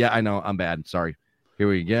 Yeah, I know. I'm bad. Sorry. Here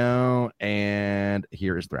we go. And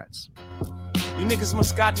here is Threats. You niggas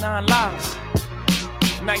must got 9 lives.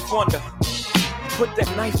 Knife wonder. Put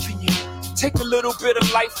that knife in you. Take a little bit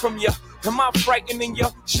of life from you. Am I frightening you?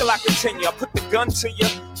 Shall I continue? I put the gun to you.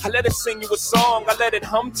 I let it sing you a song. I let it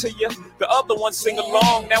hum to you. The other one sing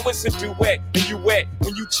along. Now it's a duet and you wet.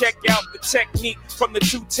 When you check out the technique from the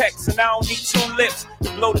 2 texts, and I don't need 2 lips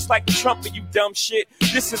to blow this like a trumpet, you dumb shit.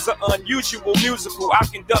 This is an unusual musical. I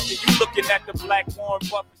conduct it. You looking at the black Warren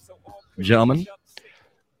Buffett. So Gentlemen.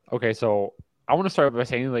 Okay, so I want to start by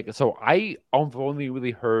saying I've only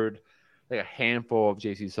really heard like a handful of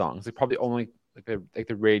JC songs, like probably only like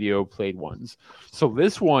the radio played ones. So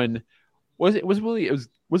this one was really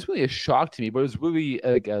a shock to me, but it was really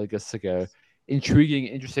like a intriguing,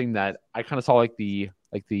 interesting that I kind of saw like the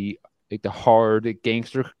hard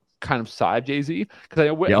gangster kind of side of Jay-Z, because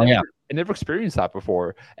I never experienced that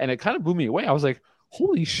before, and it kind of blew me away. I was like,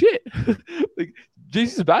 holy shit, like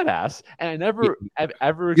Jay-Z's a badass, and I never have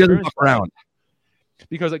ever He doesn't experienced fuck around.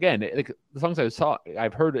 because again, like the songs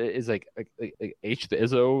I've heard is like H the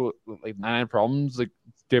Izzo, like 99 Problems, like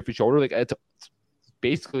Different Shoulder, like it's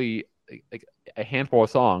basically like a handful of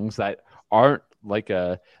songs that aren't like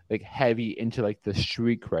heavy into like the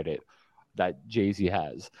street credit that Jay-Z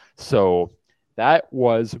has. So that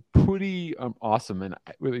was pretty awesome and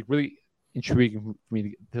really intriguing for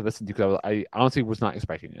me to listen to, because I honestly was not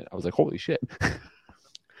expecting it. I was like, holy shit.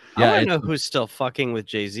 I want to know who's still fucking with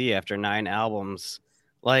Jay-Z after 9 albums.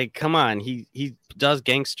 Like, come on, he does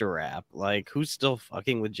gangster rap. Like, who's still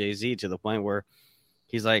fucking with Jay-Z to the point where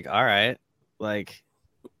he's like, all right, like,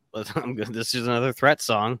 I'm good. This is another Threat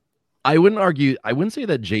song. I wouldn't say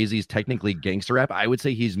that Jay-Z's technically gangster rap. I would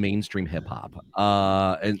say he's mainstream hip hop.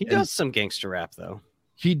 And he does some gangster rap though.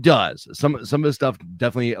 He does. Some of his stuff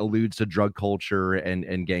definitely alludes to drug culture and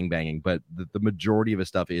gangbanging, but the majority of his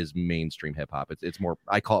stuff is mainstream hip hop. It's more,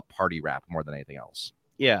 I call it party rap more than anything else.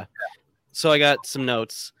 Yeah. So I got some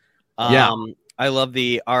notes. Yeah. I love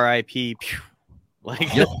the R.I.P.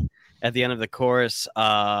 like at the end of the chorus.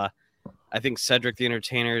 I think Cedric the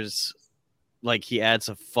Entertainer's like he adds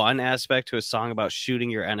a fun aspect to a song about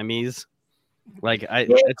shooting your enemies. Like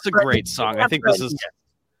it's a great song. I think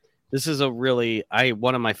this is a really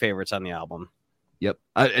one of my favorites on the album. Yep.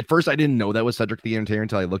 At first, I didn't know that was Cedric the Entertainer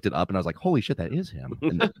until I looked it up, and I was like, "Holy shit, that is him!"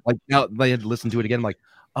 And like now, I had to listen to it again. I'm like,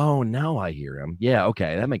 "Oh, now I hear him." Yeah,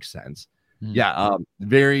 okay, that makes sense. Yeah,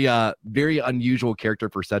 very unusual character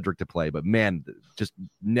for Cedric to play, but man, just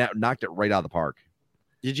knocked it right out of the park.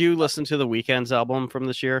 Did you listen to the Weeknd's album from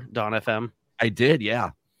this year, Dawn FM? I did.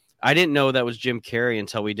 Yeah. I didn't know that was Jim Carrey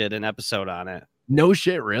until we did an episode on it. No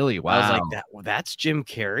shit, really. Wow. I was like, that's Jim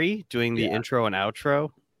Carrey doing the intro and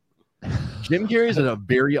outro. Jim Carrey is a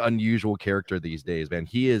very unusual character these days, man.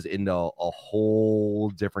 He is into a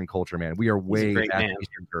whole different culture, man. We are way back in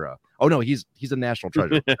Eastern Europe. Oh no, he's a national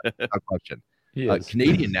treasure. No question.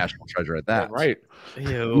 Canadian national treasure at that. Right.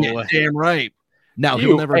 Yeah, damn right. Now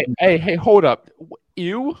he'll never. Hey, hold up.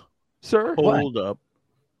 You, sir? Hold up.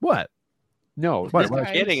 What? No, I'm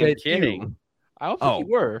kidding. I don't think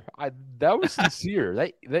you were. That was sincere.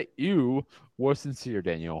 that you was sincere,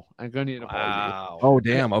 Daniel. I'm gonna need an apology. Wow. Oh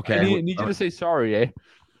damn. Okay. I need you to say sorry, eh?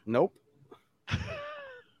 Nope.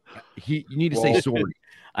 You need to say sorry.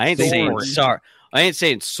 I ain't saying sorry. I ain't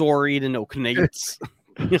saying sorry to no Canadians.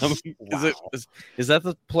 Is that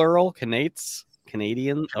the plural? Canadians?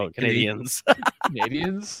 Canadian? Oh, Canadians.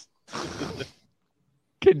 Canadians?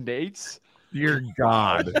 Canadians? Dear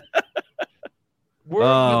God. We're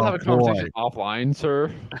gonna have a conversation offline,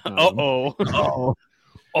 sir.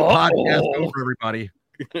 Podcast over, everybody.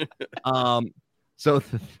 So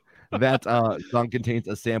that song contains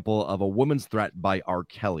a sample of A Woman's Threat by R.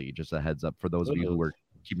 Kelly. Just a heads up for those of you who are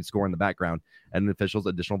keeping score in the background. And the officials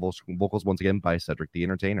additional vocals once again by Cedric the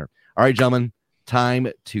Entertainer. All right, gentlemen, time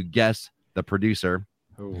to guess the producer.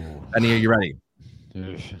 Benny, are you ready?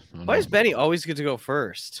 Why does Benny always get to go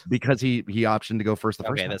first? Because he optioned to go first the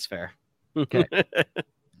first time. Okay, that's fair. Okay.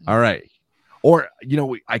 All right. Or,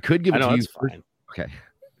 I could give it to you. Fine. Okay.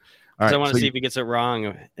 All right. I want to see if he gets it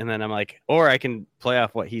wrong. And then I'm like, or I can play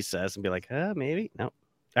off what he says and be like, maybe. No.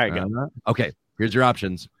 All right, go. Okay. Here's your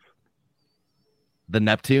options. The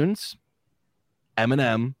Neptunes,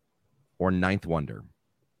 Eminem, or Ninth Wonder.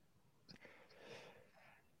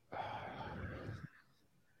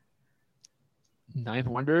 Ninth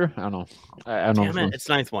Wonder? I don't know. I don't know. It's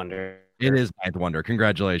Ninth Wonder. It is Ninth Wonder.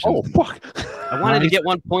 Congratulations. Oh, fuck. I wanted to get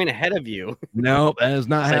 1 point ahead of you. No, that is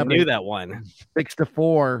not happening. I knew that one.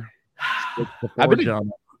 6-4. 6-4,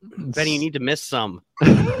 Benny, you need to miss some.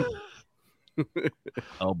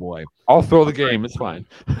 Oh, boy. I'll throw the game. It's fine.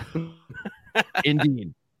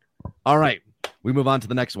 Indeed. All right. We move on to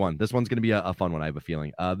the next one. This one's going to be a fun one, I have a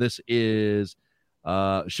feeling. This is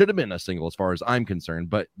should have been a single as far as I'm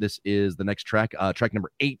concerned, but this is the next track, track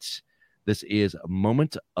number 8. This is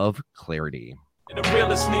Moment of Clarity. The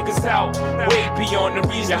realest niggas out, way beyond the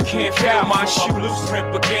reason I can't feel my shoe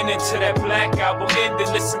blueprint beginning to that Black Album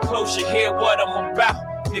ending. Listen close, you hear what I'm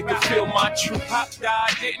about. Nigga, feel my true pop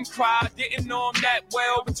died, didn't cry, didn't know him that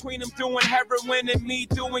well. Between him doing heroin and me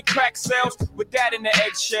doing crack sales, with that in the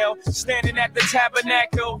eggshell, standing at the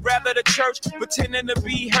tabernacle, rather the church, pretending to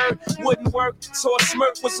be hurt, wouldn't work, so a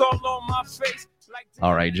smirk was all on my face.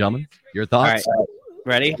 All right, gentlemen, your thoughts? All right.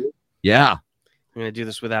 Ready? Yeah. I'm going to do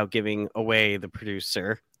this without giving away the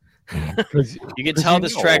producer. You can tell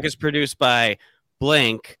this track is produced by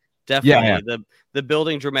Blink. Definitely. Yeah. The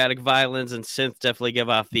building dramatic violins and synth definitely give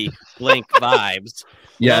off the Blink vibes.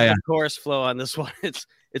 Yeah. The chorus flow on this one. It's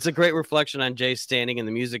a great reflection on Jay's standing in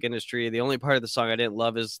the music industry. The only part of the song I didn't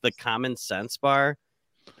love is the common sense bar.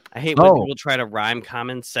 I hate when people try to rhyme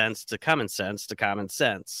common sense to common sense to common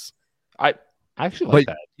sense. I actually like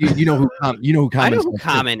that. You know who I know who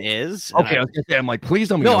Common is. Okay, I was gonna say, I'm like, please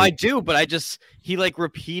don't. No, I do, but he like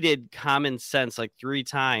repeated common sense like 3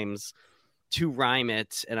 times to rhyme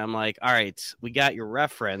it, and I'm like, all right, we got your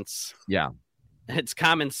reference. Yeah, it's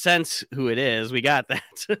common sense who it is. We got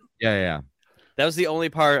that. yeah. That was the only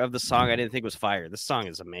part of the song I didn't think was fire. This song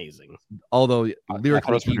is amazing. Although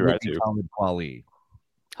lyrically, he would be Talib Kweli.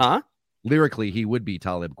 Huh? Lyrically, he would be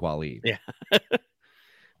Talib Kweli. Yeah.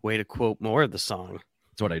 Way to quote more of the song.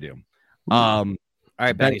 That's what I do. All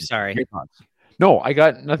right, Benny, sorry. No, I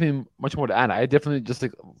got nothing much more to add. I definitely just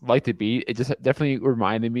like the beat. It just definitely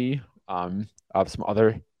reminded me of some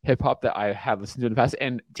other hip hop that I have listened to in the past.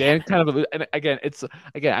 And Dan kind of, and again,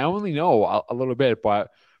 I only know a little bit, but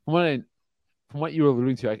from what you were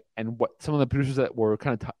alluding to, and what some of the producers that were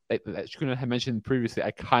kind of that Shakuna had mentioned previously,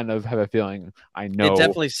 I kind of have a feeling I know. It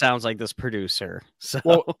definitely sounds like this producer. So,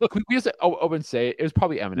 well, we just open say it was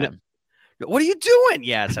probably Eminem. What are you doing?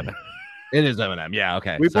 Yeah, it's Eminem. It is Eminem. Yeah,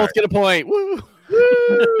 okay. We both get a point. Woo!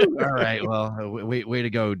 Woo! All right. Well, way to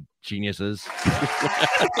go, geniuses.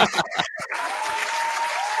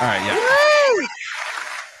 All right.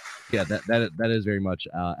 Yeah. Yeah. That is very much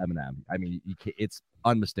Eminem. I mean, it's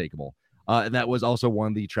unmistakable. And that was also one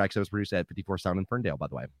of the tracks that was produced at 54 Sound in Ferndale, by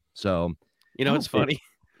the way. So, it's funny.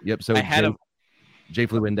 Yep. So Jay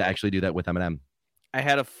flew in to actually do that with Eminem. I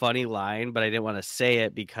had a funny line, but I didn't want to say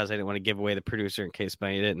it because I didn't want to give away the producer in case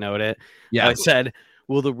Benny didn't know it. Yeah. I said,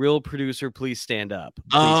 will the real producer please stand up?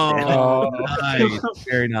 Stand up. Nice.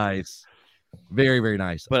 Very nice. Very, very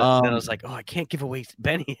nice. But then I was like, I can't give away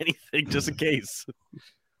Benny anything just in case.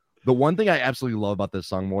 The one thing I absolutely love about this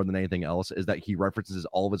song more than anything else is that he references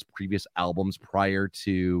all of his previous albums prior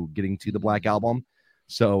to getting to the Black Album.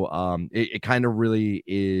 So it kind of really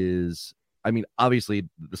is. I mean, obviously,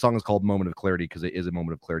 the song is called Moment of Clarity because it is a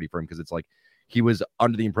moment of clarity for him, because it's like he was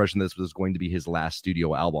under the impression this was going to be his last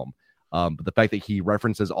studio album. But the fact that he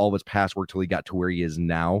references all of his past work till he got to where he is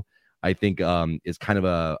now, I think is kind of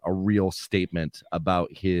a real statement about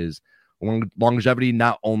his longevity,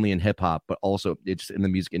 not only in hip hop, but also it's in the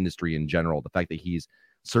music industry in general. The fact that he's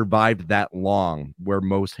survived that long, where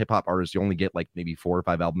most hip hop artists, you only get like maybe 4 or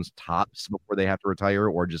 5 albums tops before they have to retire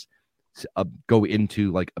or just go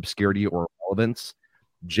into like obscurity or relevance.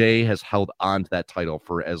 Jay has held on to that title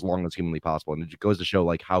for as long as humanly possible. And it goes to show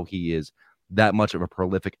like how he is that much of a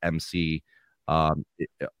prolific MC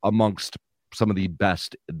amongst some of the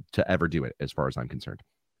best to ever do it, as far as I'm concerned.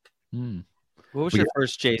 What was your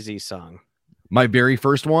first Jay-Z song? My very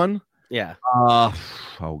first one? Yeah. Oh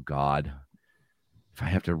God. If I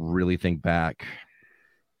have to really think back,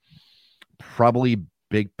 probably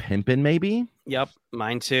Big Pimpin', maybe? Yep,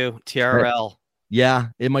 mine too. TRL. Yeah,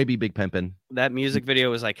 it might be Big Pimpin'. That music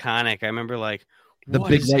video was iconic. I remember like,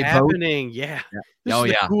 what is happening? Yeah. This is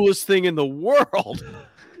the coolest thing in the world.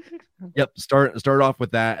 Yep. Start off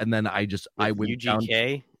with that, and then I went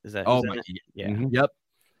UGK. Is that? Oh, yeah. Mm-hmm, yep.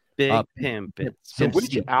 Big Pimpin'. So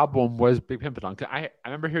which album was Big Pimpin' on? I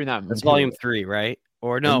remember hearing that. That's volume 3, right?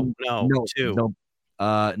 Or no, 2.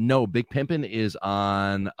 No, Big Pimpin' is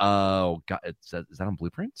on. Oh God, is that on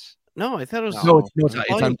Blueprints? No, I thought it was. No, it's on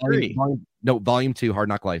volume 3. Volume 2, Hard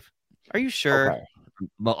Knock Life. Are you sure? Okay.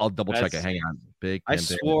 I'll double check it. Hang on. Big Pimpin'. I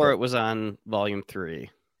swore it was on volume 3.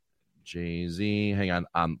 Jay-Z. Hang on.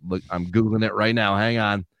 I'm Googling it right now. Hang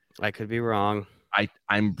on. I could be wrong.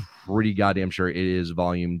 I'm pretty goddamn sure it is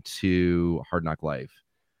volume 2, Hard Knock Life.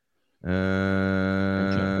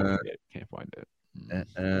 Can't find it.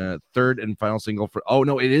 Third and final single for. Oh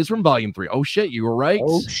no, it is from volume 3. Oh shit, you were right.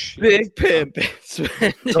 Oh shit. Big Pimpin'. So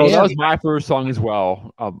that was my first song as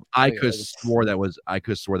well. I could swore that was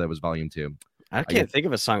volume 2. I can't think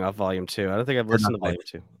of a song off volume 2. I don't think I've listened to volume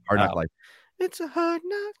 2. Hard Knock Life. It's a hard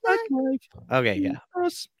knock life. Okay, yeah.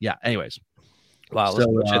 Yeah. Anyways. Wow, let's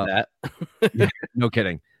butcher that. Yeah, no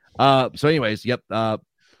kidding. So anyways, yep.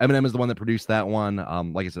 Eminem is the one that produced that one.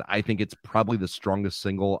 Like I said, I think it's probably the strongest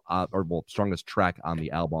single strongest track on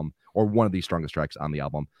the album, or one of the strongest tracks on the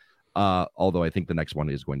album. Although I think the next one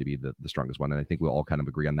is going to be the strongest one, and I think we'll all kind of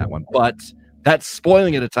agree on that one. But that's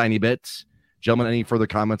spoiling it a tiny bit. Gentlemen, any further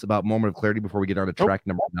comments about Moment of Clarity before we get on to track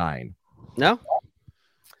number 9? No.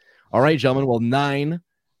 All right, gentlemen. Well, 9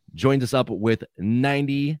 joins us up with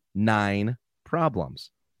 99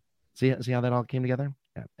 Problems. See how that all came together?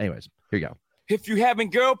 Yeah. Anyways, here you go. If you having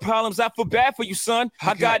girl problems, I feel bad for you, son.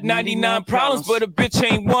 I got 99 problems, but a bitch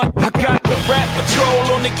ain't one. I got the rap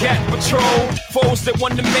patrol on the cat patrol. Foes that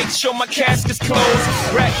want to make sure my casket's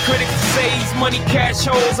closed. Rap critics say he's money cash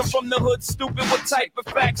holes. I'm from the hood, stupid. What type of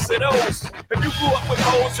facts are those? If you grew up with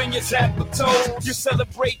hoes in your zap of toes, you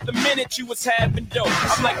celebrate the minute you was having dope.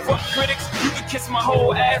 I'm like, fuck critics, you can kiss my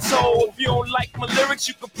whole asshole. If you don't like my lyrics,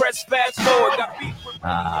 you can press fast forward. Got beef with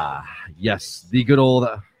Yes, the good old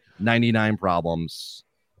 99 Problems.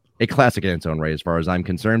 A classic in its own right, as far as I'm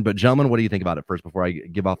concerned. But, gentlemen, what do you think about it first before I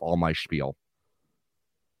give off all my spiel?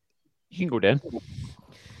 You can go, Dan.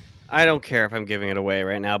 I don't care if I'm giving it away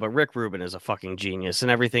right now, but Rick Rubin is a fucking genius,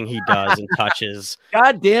 and everything he does and touches.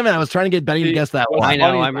 God damn it! I was trying to get Benny to guess that one. I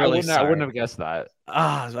know. I'm really I wouldn't have guessed that.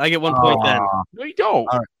 I get 1 point then. No, you don't.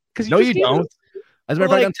 All right. Because No, you don't. As a matter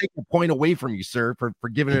of fact, Like- I'm taking a point away from you, sir, for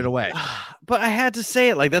giving it away. But I had to say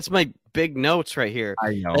it. Like, that's my big notes right here.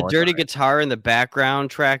 I know. That dirty guitar in the background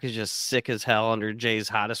track is just sick as hell under Jay's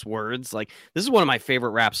hottest words. Like, this is one of my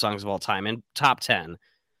favorite rap songs of all time and top 10.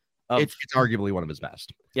 It's arguably one of his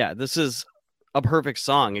best. Yeah, this is a perfect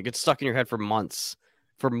song. It gets stuck in your head for months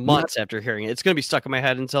after hearing it. It's going to be stuck in my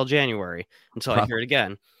head until January, until I hear it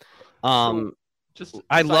again.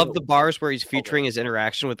 I love the bars where he's featuring his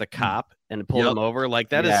interaction with the cop and pull him over. Like,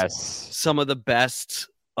 that is some of the best.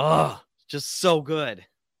 Just so good.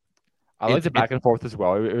 I liked it back and forth as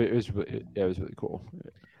well. It was really cool.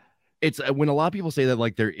 It's when a lot of people say that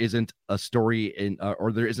like there isn't a story in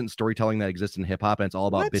or there isn't storytelling that exists in hip hop and it's all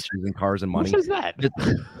about bitches and cars and money. Who says that?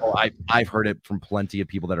 I've heard it from plenty of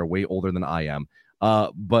people that are way older than I am.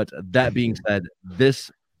 But that being said,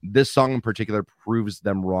 this song in particular proves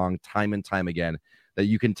them wrong time and time again, that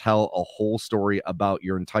you can tell a whole story about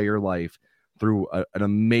your entire life through an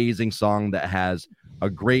amazing song that has a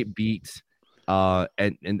great beat.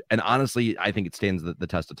 And honestly, I think it stands the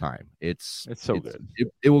test of time. It's good.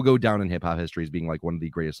 It will go down in hip hop history as being like one of the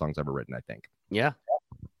greatest songs ever written, I think. Yeah.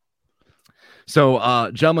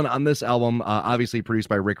 So, gentlemen, on this album, obviously produced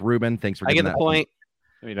by Rick Rubin. Thanks for giving the point.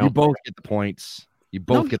 You both get the points. You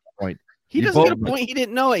both get the point. He doesn't get a point. He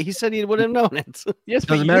didn't know it. He said he would have known it. Yes,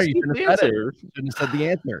 doesn't matter. You shouldn't have said it. You shouldn't have said the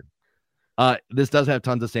answer. This does have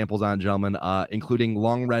tons of samples on it, gentlemen, including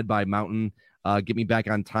Long Red by Mountain, Get Me Back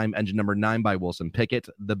on Time, Engine Number 9 by Wilson Pickett,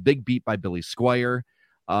 The Big Beat by Billy Squire.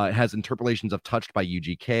 It has interpolations of Touched by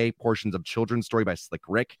UGK, portions of Children's Story by Slick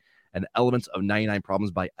Rick, and elements of 99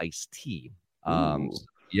 Problems by Ice-T.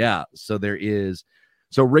 Yeah, so there is.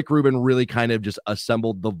 So Rick Rubin really kind of just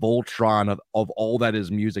assembled the Voltron of all that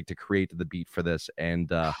is music to create the beat for this.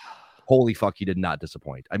 And holy fuck, he did not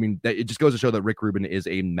disappoint. I mean, it just goes to show that Rick Rubin is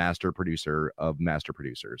a master producer of master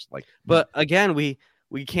producers. Like, but again, we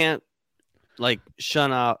can't like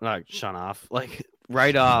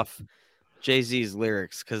write off Jay-Z's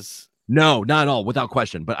lyrics, because no, not at all, without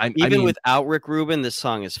question. But I mean, without Rick Rubin, this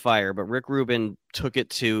song is fire. But Rick Rubin took it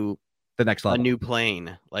to the next level, a new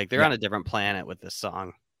plane. Like, they're on a different planet with this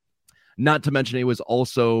song. Not to mention, it was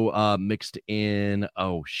also mixed in.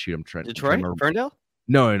 Oh shoot, I'm trying. Detroit, Ferndale.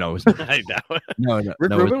 No. I know. No.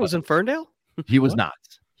 Rick Rubin was in Ferndale. He was not.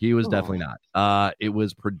 He was definitely not. It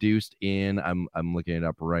was produced in. I'm looking it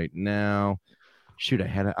up right now. Shoot, I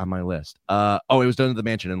had it on my list. It was done at the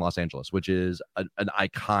Mansion in Los Angeles, which is an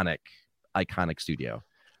iconic studio.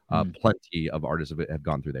 Plenty of artists have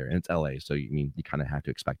gone through there, and it's LA, so you kind of have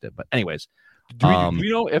to expect it. But anyways, do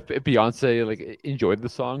you know if Beyonce like enjoyed the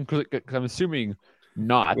song? Because I'm assuming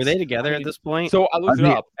not. Were they together at this point? So I looked it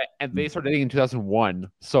up, and they started dating in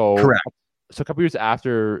 2001. So correct. So a couple years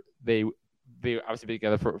after they obviously been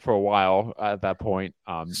together for a while at that point.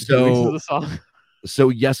 So the song. So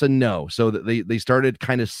yes and no. So they started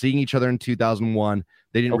kind of seeing each other in 2001.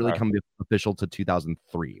 They didn't really come official to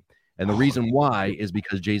 2003. And the reason why is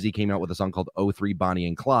because Jay-Z came out with a song called 03 Bonnie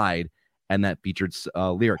and Clyde, and that featured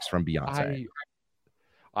lyrics from Beyonce.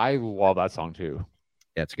 I love that song too.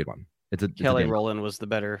 Yeah, it's a good one. Kelly Rowland was the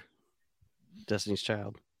better Destiny's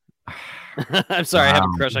Child. I'm sorry, I have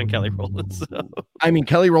a crush on Kelly Rowland. So. I mean,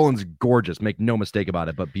 Kelly Rowland's gorgeous, make no mistake about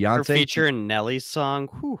it. But Beyonce, her feature in Nellie's song,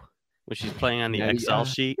 when she's playing on the Excel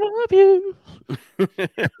sheet. Love you.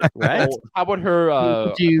 Right? How about her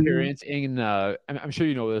appearance in? I'm sure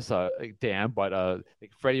you know this, Dan, but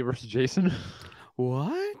like Freddy versus Jason.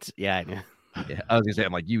 What? Yeah, I knew. Yeah, I was gonna say,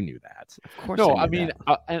 I'm like, you knew that. Of course. No, I mean,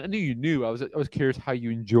 I knew you knew. I was curious how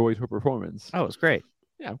you enjoyed her performance. Oh, it was great.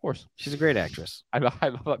 Yeah, of course. She's a great actress. I love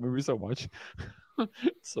that movie so much.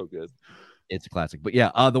 It's so good. It's a classic. But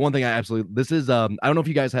yeah, the one thing this is I don't know if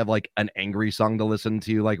you guys have like an angry song to listen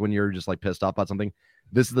to, like when you're just like pissed off about something.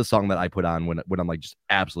 This is the song that I put on when I'm like just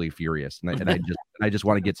absolutely furious, and I just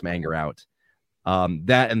want to get some anger out.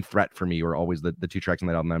 That and Threat for me were always the two tracks on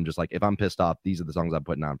that album. I'm just like, if I'm pissed off, these are the songs I'm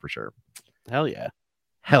putting on for sure. Hell yeah.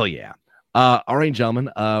 Hell yeah. All right, gentlemen.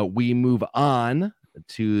 We move on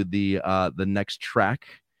to the next track,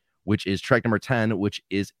 which is track number 10, which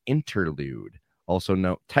is Interlude,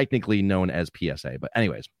 also technically known as PSA. But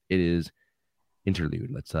anyways, it is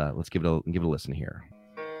Interlude. Let's give it a listen here.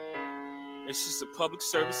 It's just a public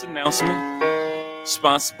service announcement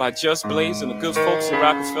sponsored by Just Blaze and the good folks at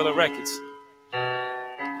Rockefeller Records.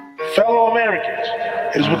 Fellow Americans,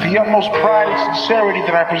 it is with the utmost pride and sincerity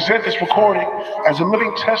that I present this recording as a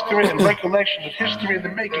living testament and recollection of history in the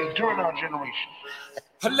making during our generation.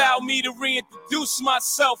 Allow me to reintroduce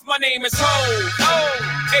myself. My name is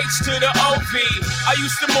Ho, H to the OV. I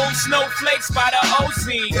used to move snowflakes by the OZ.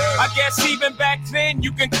 I guess even back then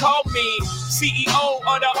you can call me CEO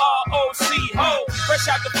of the ROC. Ho, fresh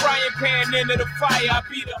out the frying pan into the fire. I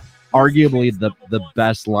be the arguably the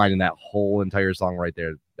best line in that whole entire song right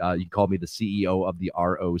there. You called me the CEO of the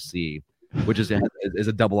ROC, which is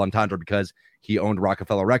a double entendre because he owned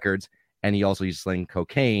Rockefeller Records and he also used to sling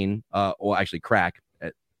cocaine, or actually crack,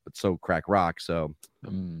 but so crack rock. So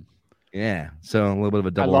yeah, so a little bit of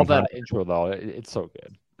a double. I love entendre. that intro though. It's so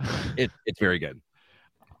good. It's very good.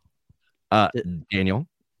 Daniel,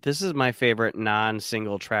 This is my favorite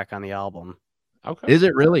non-single track on the album. Okay. is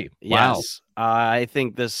it really? Wow. Yes. I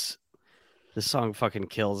think this song fucking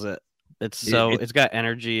kills it. It's got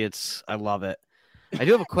energy. I love it. I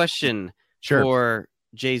do have a question Sure. for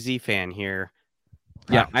Jay-Z fan here.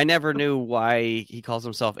 Yeah. I never knew why he calls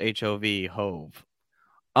himself HOV, Hove.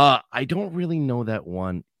 I don't really know that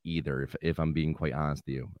one either, if I'm being quite honest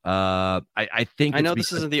with you. I think I know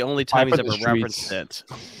this isn't the only time he's for the ever referenced it.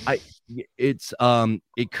 it's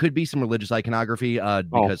it could be some religious iconography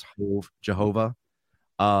because Jehovah,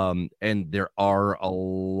 and there are a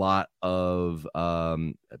lot of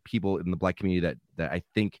people in the Black community that I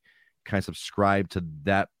think kind of subscribe to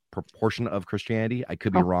that proportion of Christianity. I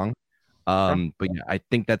could be wrong, but yeah, I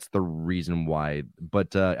think that's the reason why.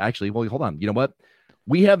 But actually, well, hold on. You know what?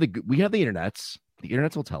 We have the internets. The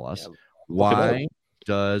internets will tell us why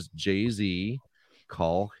does Jay-Z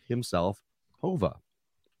call himself Hova?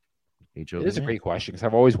 It is a great question because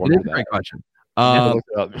I've always wondered that. Great question. Never looked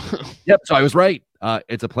it up. Yep. So I was right.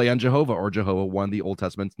 It's a play on Jehovah, or Jehovah, one of the Old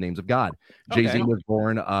Testament's names of God. Jay-Z was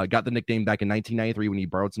born, got the nickname back in 1993 when he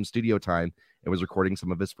borrowed some studio time and was recording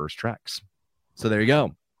some of his first tracks. So there you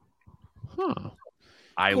go. Huh.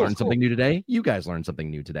 I learned something new today. You guys learned something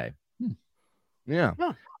new today. Yeah.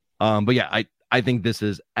 Huh. But yeah, I think this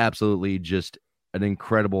is absolutely just an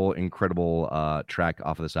incredible track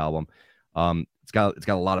off of this album. It's got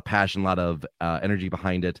a lot of passion, a lot of energy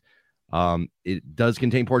behind it. It does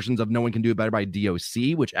contain portions of No One Can Do It Better by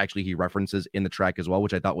DOC, which actually he references in the track as well,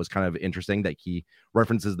 which I thought was kind of interesting that he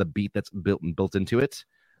references the beat that's built into it.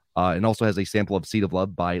 And also has a sample of Seed of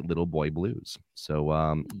Love by Little Boy Blues. So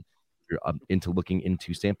if you're into looking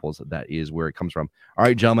into samples, that is where it comes from. All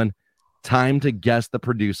right, gentlemen, time to guess the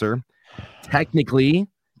producer. Technically,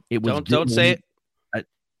 it was Don't say it.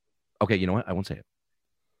 Okay, you know what? I won't say it.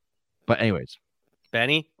 But anyways,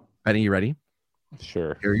 Benny, you ready?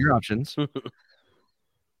 Sure. Here are your options.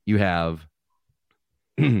 You have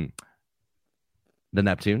the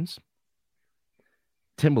Neptunes,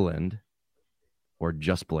 Timbaland, or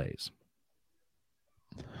Just Blaze.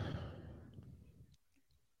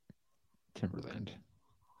 Timberland.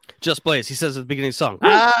 Just Blaze. He says at the beginning of the song.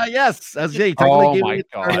 Yes. As Jay Oh my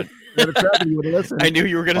God. I knew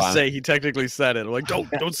you were going to say he technically said it. I'm like,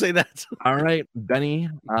 don't say that. All right, Benny.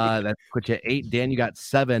 That put you at 8. Dan, you got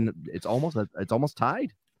 7. It's almost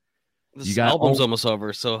tied. This album's almost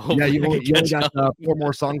over, so yeah, you only got 4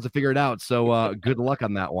 more songs to figure it out. So good luck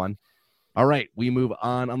on that one. All right, we move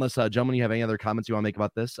on. Unless, gentlemen, you have any other comments you want to make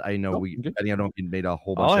about this? I know I don't know if you made a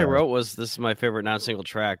whole bunch. All I wrote was, "This is my favorite non-single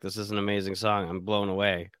track. This is an amazing song. I'm blown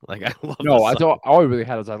away. Like I love." No, this song. all I really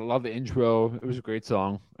had was I love the intro. It was a great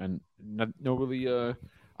song, and no really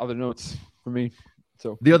other notes for me.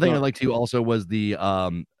 So the other thing I liked too also was the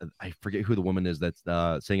I forget who the woman is that's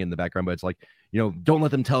singing in the background, but it's like, don't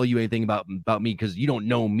let them tell you anything about me because you don't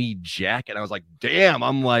know me, Jack. And I was like, damn,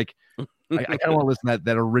 I'm like. I kind of want to listen to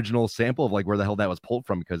that original sample of like where the hell that was pulled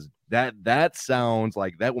from, because that sounds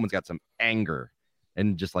like that woman's got some anger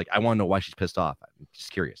and just like I want to know why she's pissed off. I'm just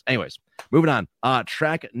curious. Anyways, moving on.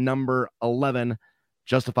 Track number 11,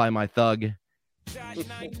 Justify My Thug, I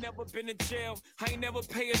ain't never been in jail. I ain't never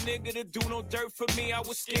pay a nigga to do no dirt for me. I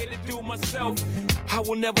was scared to do myself. I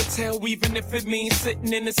will never tell, even if it means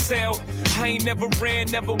sitting in a cell. I ain't never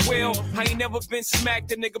ran, never will. I ain't never been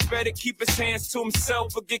smacked. A nigga better keep his hands to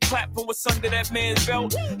himself or get clapped for what's under that man's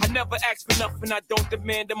belt. I never ask for nothing, I don't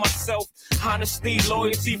demand it myself. Honesty,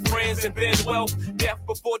 loyalty, friends, and then wealth. Death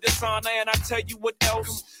before dishonor, and I tell you what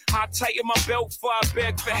else. I tighten my belt before I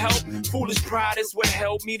beg for help. Foolish pride is what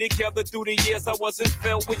held me together through the years I wasn't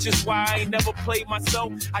felt, which is why I ain't never played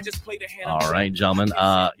myself. I just played a hand. All right, gentlemen.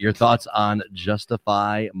 Your thoughts on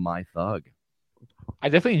Justify My Thug? I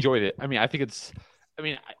definitely enjoyed it. I mean, I think it's. I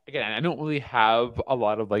mean, again, I don't really have a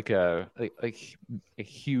lot of like a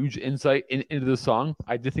huge insight into the song.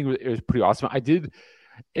 I did think it was pretty awesome.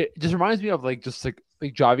 It just reminds me of like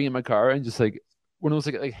driving in my car and just like one of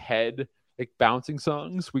those like head bouncing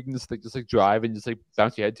songs. We can just drive and just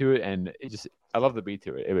bounce your head to it, and I love the beat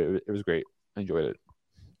to it. It was great. I enjoyed it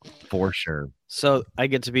for sure. So I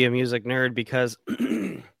get to be a music nerd because,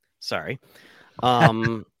 sorry,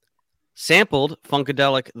 sampled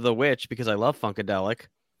Funkadelic The Witch because I love Funkadelic.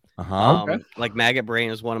 Okay. Like Maggot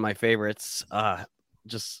Brain is one of my favorites.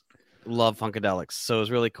 Just love Funkadelics. So it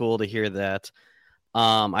was really cool to hear that.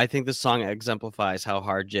 I think this song exemplifies how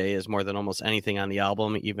hard Jay is more than almost anything on the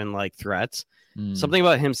album, even like Threats. Something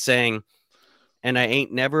about him saying, and I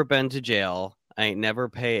ain't never been to jail. I ain't never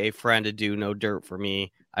pay a friend to do no dirt for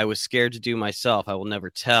me. I was scared to do myself. I will never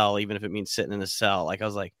tell, even if it means sitting in a cell. Like I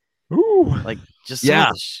was like, ooh, like just yeah.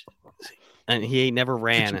 And he ain't never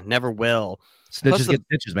ran, never will. Snitches get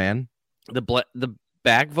stitches, man. The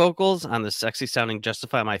back vocals on the sexy sounding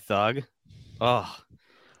Justify My Thug. Oh,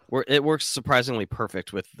 it works surprisingly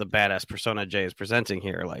perfect with the badass persona Jay is presenting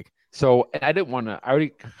here. Like, so I didn't want to. I already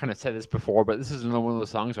kind of said this before, but this is another one of those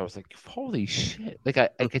songs where I was like, "Holy shit!" Like,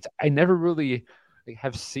 I never really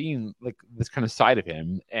have seen like this kind of side of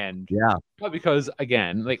him, and but because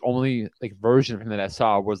again, like only like version of him that I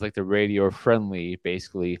saw was like the radio friendly,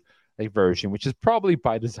 basically like version, which is probably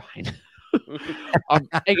by design.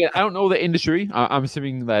 Again, I don't know the industry. I'm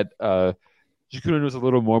assuming that Jakuna knows a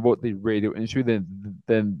little more about the radio industry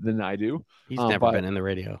than I do. He's never been in the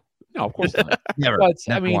radio. No, of course not. Never. But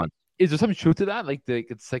I mean, once. Is there some truth to that? Like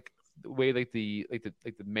it's like the way like the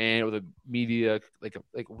man or the media like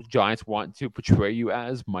giants want to portray you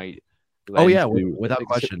as might. Oh yeah, without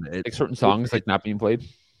question. Like certain songs like not being played.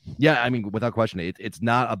 Yeah, I mean, without question, it's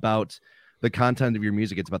not about the content of your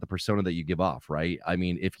music. It's about the persona that you give off, right? I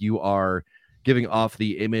mean, if you are giving off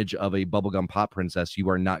the image of a bubblegum pop princess, you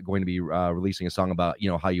are not going to be releasing a song about,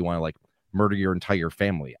 how you want to like murder your entire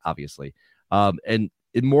family, obviously. And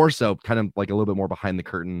it more so kind of like a little bit more behind the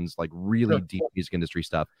curtains, like really deep music industry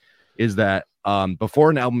stuff is that before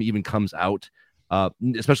an album even comes out,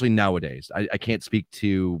 especially nowadays, I can't speak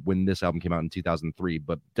to when this album came out in 2003,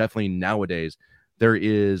 but definitely nowadays there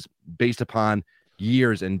is, based upon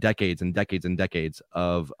years and decades and decades and decades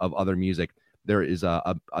of other music, there is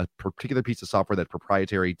a particular piece of software that's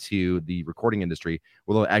proprietary to the recording industry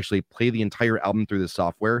where they'll actually play the entire album through the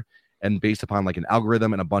software, and based upon like an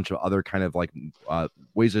algorithm and a bunch of other kind of like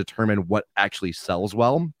ways to determine what actually sells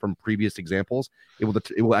well from previous examples, it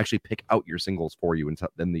will actually pick out your singles for you, and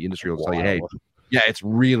then the industry will tell you, hey, yeah, it's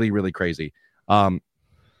really, really crazy. Like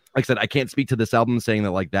I said, I can't speak to this album saying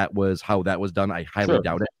that like that was how that was done. I highly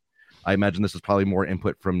doubt it. I imagine this is probably more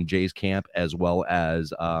input from Jay's camp, as well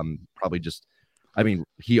as probably just, I mean,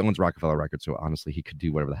 he owns Rockefeller Records, so honestly, he could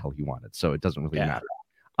do whatever the hell he wanted. So it doesn't really matter.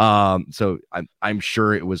 So I'm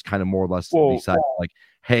sure it was kind of more or less decided like,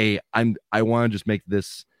 hey, I want to just make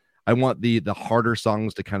this. I want the harder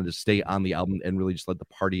songs to kind of just stay on the album and really just let the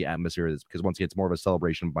party atmosphere is, because once again, it's more of a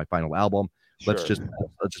celebration of my final album. Sure. Let's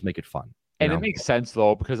just make it fun. And it makes sense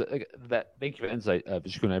though, because that. Thank you for insight,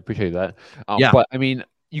 Vishkuna. I appreciate that. Yeah. But I mean,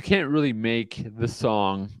 you can't really make the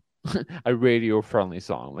song a radio friendly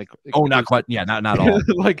song. Like not quite. Yeah, not all.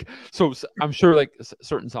 Like so, I'm sure like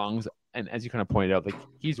certain songs, and as you kind of pointed out, like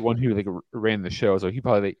he's the one who like ran the show, so he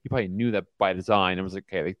probably knew that by design and was like,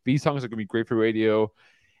 okay, like these songs are gonna be great for radio,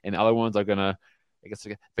 and other ones are gonna, I guess,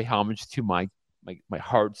 like, pay homage to my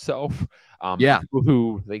hard self. People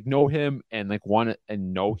who like know him and like want it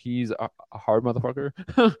and know he's a hard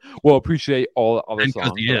motherfucker will appreciate all other songs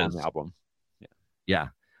on the album. Yeah.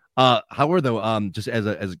 However, though, just as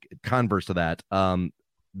a converse to that,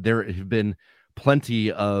 there have been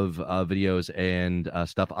plenty of videos and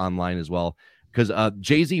stuff online as well, because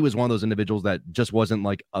Jay-Z was one of those individuals that just wasn't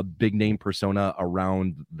like a big name persona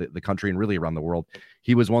around the country and really around the world.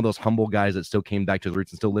 He was one of those humble guys that still came back to the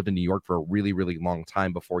roots and still lived in New York for a really, really long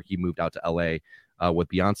time before he moved out to LA with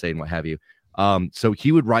Beyonce and what have you. So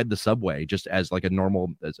he would ride the subway just as like a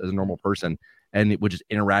normal person. and it would just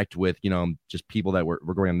interact with, just people that were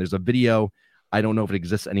going on. There's a video, I don't know if it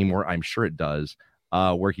exists anymore, I'm sure it does,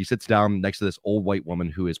 where he sits down next to this old white woman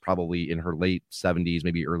who is probably in her late 70s,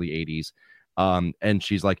 maybe early 80s, and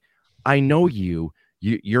she's like, I know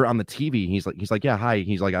you're on the TV. He's like, yeah, hi.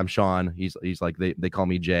 He's like, I'm Sean. He's like, they call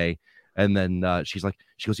me Jay. And then she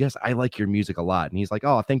goes, yes, I like your music a lot. And he's like,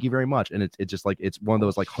 oh, thank you very much. And it's just like, it's one of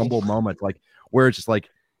those like humble moments, like where it's just like,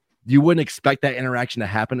 you wouldn't expect that interaction to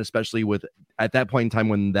happen, especially with at that point in time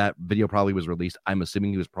when that video probably was released. I'm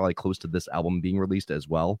assuming he was probably close to this album being released as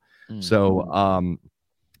well. Mm-hmm. So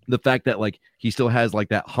the fact that like he still has like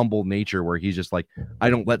that humble nature where he's just like, I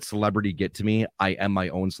don't let celebrity get to me. I am my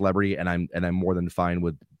own celebrity, and I'm more than fine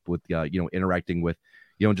with interacting with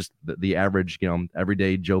just the average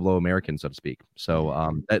everyday Joe Blow American, so to speak.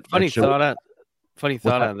 So funny thought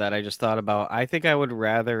on that. I just thought about. I think I would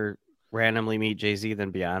rather randomly meet Jay-Z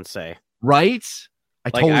than Beyonce. Right?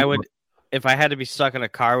 I would if I had to be stuck in a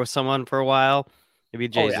car with someone for a while. It'd be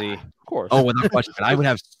Jay-Z. Oh, yeah. Of course. Oh, without question. I would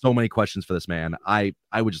have so many questions for this man. I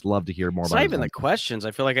would just love to hear more about it. Not even the questions.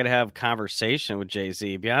 I feel like I'd have conversation with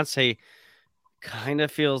Jay-Z. Beyonce kind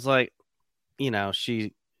of feels like,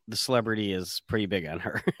 the celebrity is pretty big on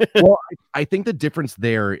her. Well, I think the difference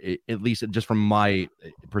there, at least just from my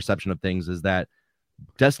perception of things, is that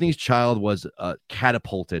Destiny's Child was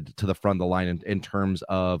catapulted to the front of the line in terms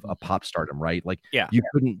of a pop stardom, right? Like, yeah,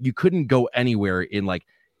 you couldn't go anywhere in like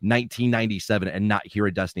 1997 and not hear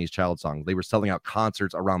a Destiny's Child song. They were selling out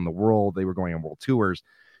concerts around the world. They were going on world tours.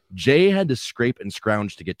 Jay had to scrape and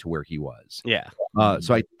scrounge to get to where he was. Yeah.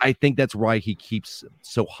 So I think that's why he keeps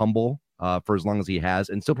so humble for as long as he has,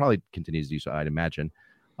 and still probably continues to do so, I'd imagine.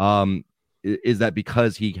 Is that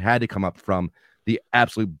because he had to come up from the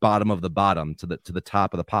absolute bottom of the bottom to the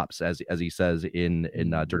top of the pops, as he says in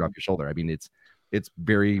Dirt Off Your Shoulder. I mean, it's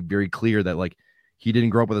very, very clear that like he didn't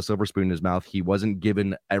grow up with a silver spoon in his mouth. He wasn't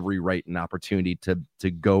given every right and opportunity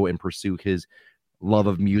to go and pursue his love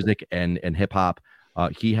of music and hip hop.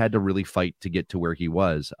 He had to really fight to get to where he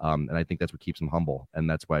was. And I think that's what keeps him humble. And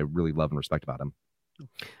that's why I really love and respect about him.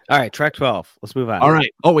 All right. Track 12. Let's move on. All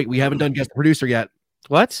right. Oh, wait. We haven't done Guess the Producer yet.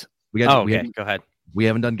 What? Go ahead. We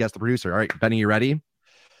haven't done Guess the Producer. All right. Benny, you ready?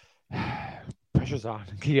 Pressure's on.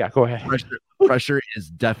 Yeah, go ahead. Pressure is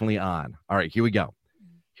definitely on. All right. Here we go.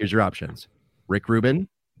 Here's your options. Rick Rubin,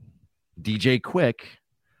 DJ Quick,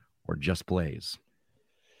 or Just Blaze.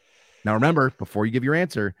 Now, remember, before you give your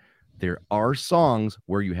answer, there are songs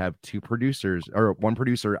where you have two producers or one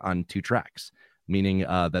producer on two tracks, meaning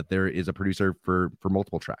that there is a producer for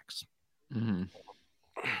multiple tracks. Mm-hmm.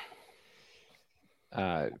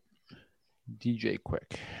 DJ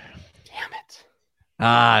Quick. Damn it.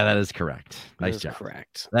 That is correct. Nice job.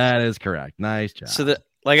 Correct. That is correct. Nice job. So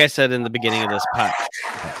like I said in the beginning of this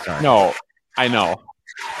No, I know.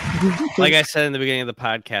 Like I said in the beginning of the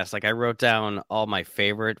podcast, like I wrote down all my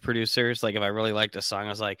favorite producers. Like if I really liked a song, I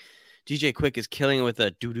was like, DJ Quick is killing it with a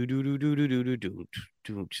do do do do do do do do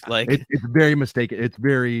do. Like it's very mistaken. It's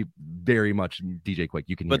very, very much DJ Quick.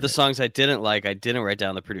 You can. But the songs I didn't like, I didn't write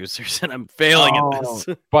down the producers, and I'm failing at this.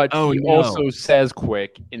 But he also says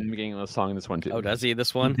Quick in the beginning of the song. This one too. Oh, does he?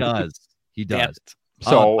 This one? He does. He does.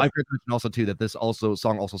 So I've heard also too that this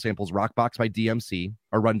song also samples Rockbox by DMC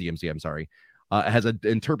or Run DMC. I'm sorry. It has an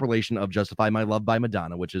interpolation of Justify My Love by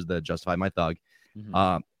Madonna, which is the Justify My Thug.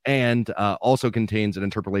 Mm-hmm. And also contains an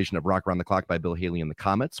interpolation of Rock Around the Clock by Bill Haley and the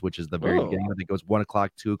Comets, which is the very beginning. I think it goes 1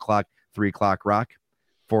 o'clock, 2 o'clock, 3 o'clock rock,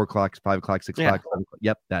 4 o'clock, 5 o'clock, 6 o'clock. 7 o'clock.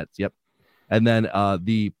 Yep. And then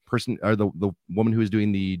the person or the woman who is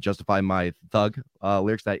doing the Justify My Thug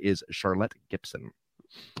lyrics, that is Charlotte Gibson.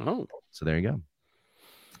 Oh, so there you go.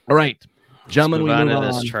 All right, gentlemen, we move on to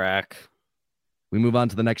this track. We move on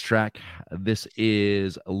to the next track. This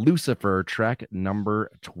is Lucifer, track number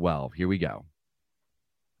 12. Here we go.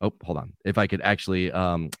 Oh, hold on. If I could actually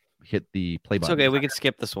hit the play button. It's okay. We can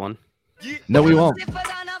skip this one. No, we won't.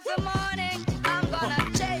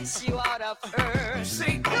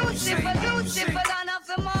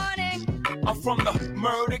 I'm from the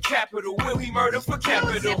murder capital, where we murder for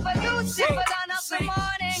capital.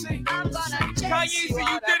 Kanye,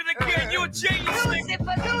 you did it again. You're a genius, nigga.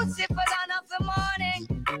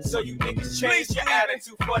 So you niggas change your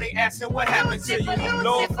attitude for they asking what happened to you.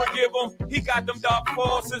 Lord forgive him, he got them dark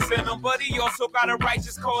forces in him, but he also got a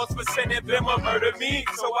righteous cause for sending them to murder me.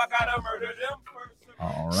 So I gotta murder them first.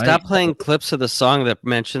 All right. Stop playing clips of the song that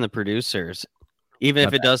mention the producers, even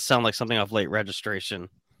if it does sound like something off Late Registration.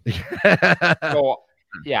 So,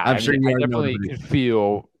 yeah, I'm sure you I definitely could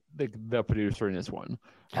feel the producer in this one.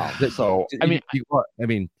 So I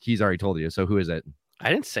mean, he's already told you. So who is it? I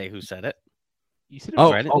didn't say who said it. You said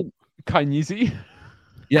Kanye.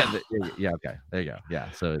 Yeah, okay. There you go. Yeah,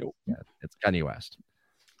 so yeah, it's Kanye West.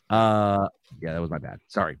 Yeah, that was my bad.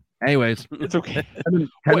 Sorry. Anyways, It's okay. 10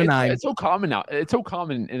 to 9. It's so common now. It's so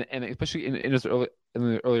common, and especially in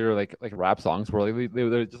the earlier like rap songs where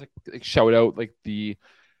they just like shout out like the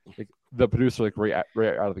producer like right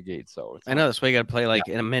out of the gate. So I know that's why you got to play like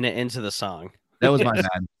in a minute into the song. That was my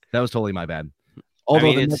bad. That was totally my bad.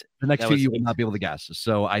 Although I mean, the next that two was- you will not be able to guess.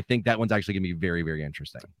 So I think that one's actually gonna be very, very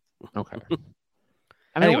interesting. okay.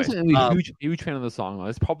 I mean, Anyways, I wasn't a huge fan of the song.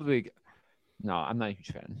 It's probably no, I'm not a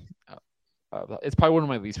huge fan. It's probably one of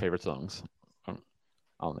my least favorite songs.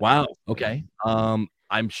 Wow. Okay.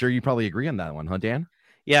 I'm sure you probably agree on that one, huh, Dan?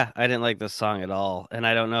 Yeah, I didn't like this song at all. And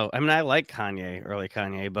I don't know. I mean, I like Kanye, early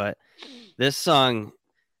Kanye, but this song,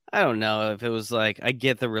 I don't know if it was like, I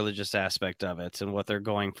get the religious aspect of it and what they're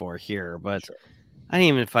going for here, but Sure. I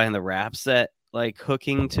didn't even find the raps that like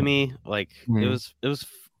hooking to me. Like Mhm. it was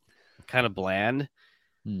kind of bland,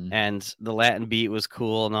 Hmm. and the Latin beat was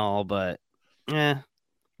cool and all, but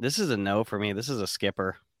this is a no for me. This is a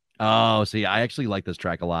skipper. Oh, see, I actually like this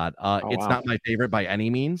track a lot. It's wow. not my favorite by any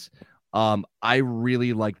means. I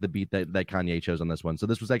really like the beat that Kanye chose on this one. So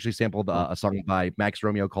this was actually sampled a song by Max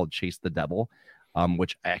Romeo called "Chase the Devil,"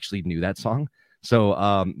 which I actually knew that song. So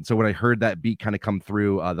so when I heard that beat kind of come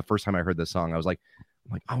through the first time I heard this song, I was like,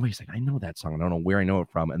 oh wait a second, I know that song. I don't know where I know it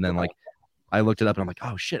from. And then like I looked it up and I'm like,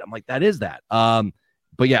 oh shit, I'm like, that is that.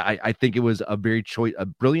 But yeah, I think it was a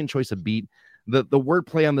brilliant choice of beat. The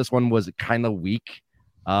wordplay on this one was kind of weak.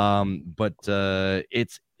 But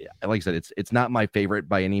it's like I said, it's not my favorite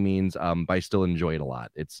by any means. But I still enjoy it a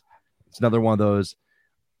lot. It's another one of those.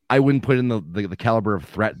 I wouldn't put in the caliber of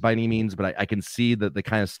threat by any means, but I can see the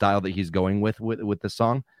kind of style that he's going with the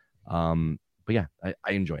song. But yeah,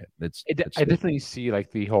 I enjoy it. I definitely see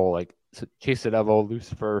like the whole like Chase the Devil,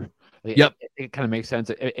 Lucifer. Like, Yep. It kind of makes sense.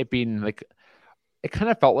 It being like, it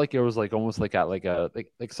kind of felt like it was like almost like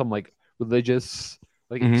some like religious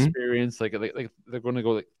like Mhm. experience. Like they're going to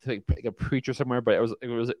go to like a preacher somewhere, but it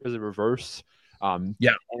was a reverse.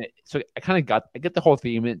 Yeah. And so I get the whole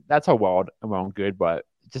theme. And that's all well and good, but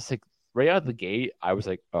just like right out of the gate, I was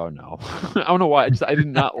like, oh no, I don't know why. I did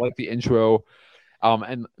not like the intro.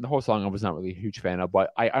 And the whole song I was not really a huge fan of,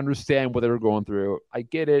 but I understand what they were going through. I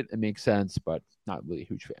get it. It makes sense, but not really a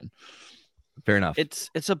huge fan. Fair enough.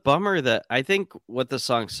 It's a bummer that I think what the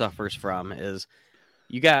song suffers from is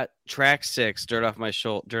you got track 6, dirt off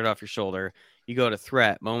your shoulder. You go to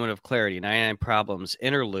Threat, Moment of Clarity, 99 Problems,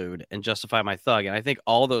 Interlude, and Justify My Thug. And I think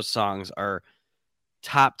all those songs are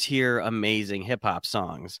top tier, amazing hip hop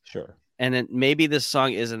songs. Sure. And then maybe this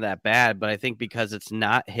song isn't that bad, but I think because it's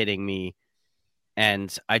not hitting me,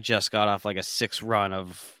 and I just got off like a 6 run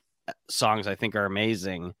of songs I think are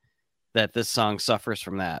amazing, that this song suffers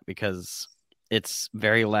from that because it's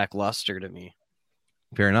very lackluster to me.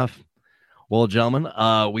 Fair enough. Well, gentlemen,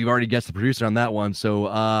 we've already guessed the producer on that one.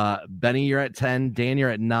 So, Benny, you're at 10. Dan, you're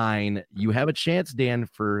at 9. You have a chance, Dan,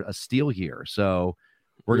 for a steal here. So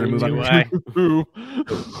we're going to move on.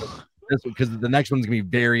 Because the next one's going to be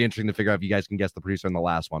very interesting to figure out if you guys can guess the producer on the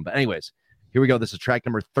last one. But anyways, here we go. This is track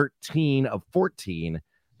number 13 of 14.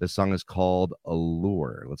 This song is called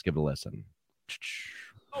Allure. Let's give it a listen.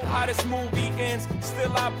 Oh, how this movie ends,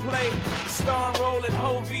 still I play. Starring role in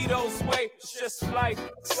whole Vito's way. It's just like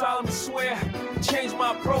solemnly swear. Change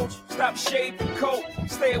my approach, stop shaving coat.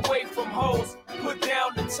 Stay away from hoes, put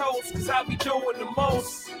down the toes, cause I be doing the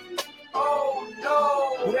most. Oh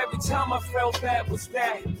no! But every time I felt that was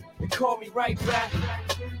that. It called me right back.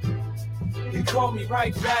 It called me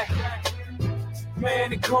right back.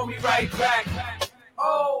 Man, it called me right back.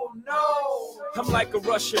 Oh no! I'm like a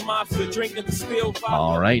Russian mobster drinking the steel vodka.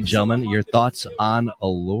 All right, gentlemen, your thoughts on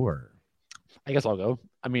Allure? I guess I'll go.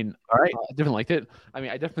 I mean, All right. I definitely liked it. I mean,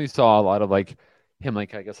 I definitely saw a lot of like him,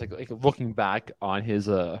 like I guess like looking back on his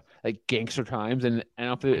like gangster times, and I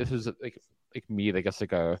don't know if it was like me, I guess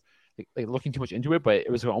like looking too much into it, but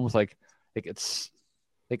it was almost like it's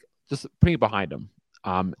like just putting it behind him.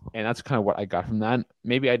 And that's kind of what I got from that.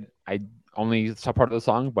 Maybe I only saw part of the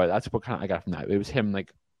song, but that's what kind of I got from that. It was him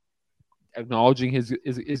like acknowledging his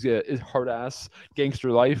hard ass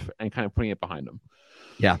gangster life and kind of putting it behind him.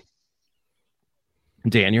 Yeah.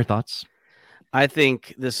 Dan, your thoughts? I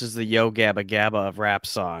think this is the Yo Gabba Gabba of rap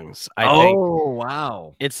songs. I think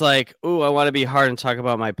Wow. it's like, ooh, I want to be hard and talk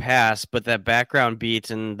about my past, but that background beat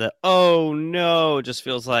and the oh no just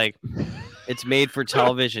feels like it's made for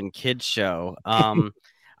television kids show.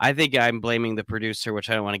 I think I'm blaming the producer, which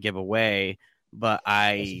I don't want to give away, but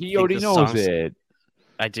He think already the knows songs- it.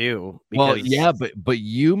 I do. Well, because- yeah, but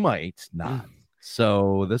you might not.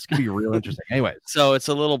 So this could be real interesting. Anyway, So it's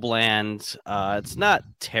a little bland. It's not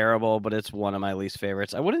terrible, but it's one of my least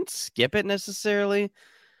favorites. I wouldn't skip it necessarily.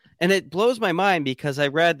 And it blows my mind because I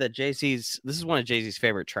read that this is one of Jay-Z's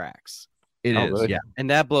favorite tracks. it is. Really? Yeah. And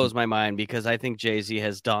that blows my mind because I think Jay-Z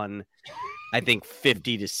has done,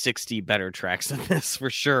 50 to 60 better tracks than this for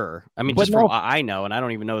sure. I mean, But just from what I know, and I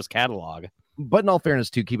don't even know his catalog. But in all fairness,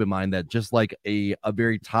 too, keep in mind that just like a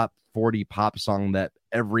very top 40 pop song that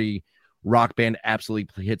every rock band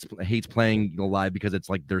absolutely hates playing live because it's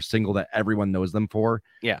like their single that everyone knows them for.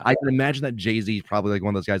 Yeah. I can imagine that Jay-Z is probably like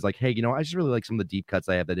one of those guys like, hey, I just really like some of the deep cuts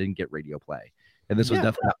I have that didn't get radio play. And this was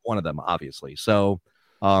definitely not one of them, obviously. So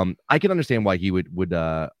I can understand why he would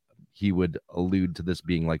allude to this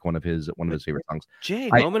being like one of his favorite songs.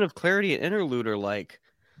 Moment of Clarity and Interlude are like,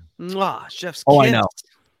 mwah, chef's Oh, kiss.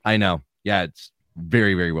 I know. Yeah, it's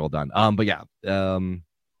very, very well done. But yeah, I don't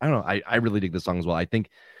know. I really dig this song as well. I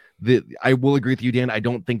think I will agree with you, Dan. I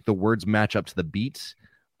don't think the words match up to the beats.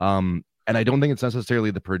 And I don't think it's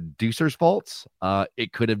necessarily the producer's fault.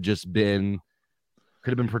 It could have been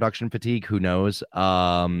production fatigue. Who knows?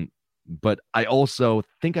 But I also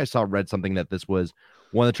think I read something that this was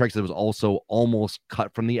one of the tracks that was also almost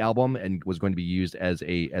cut from the album and was going to be used as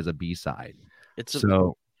a B-side. It's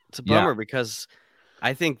a bummer because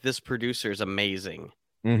I think this producer is amazing.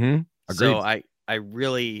 Mm-hmm. So I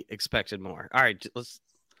really expected more. All right, let's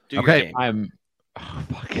do your Okay. game.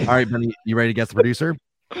 All right, Benny, you ready to guess the producer?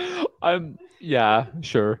 Yeah,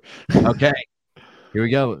 sure. Okay, here we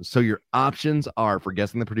go. So your options are for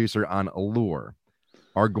guessing the producer on Allure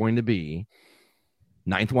are going to be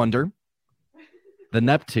Ninth Wonder, the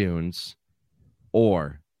Neptunes,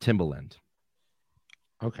 or Timbaland.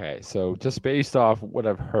 Okay, so just based off what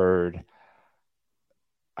I've heard,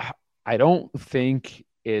 I don't think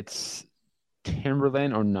it's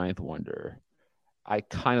Timberland or Ninth Wonder. I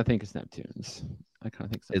kind of think it's Neptunes. I kind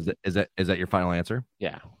of think so. Is that your final answer?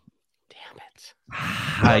 Yeah. Damn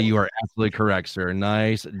it. You are absolutely correct, sir.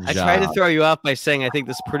 Nice job. I tried to throw you off by saying I think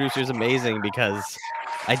this producer is amazing because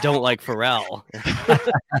I don't like Pharrell.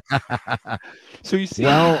 So you see,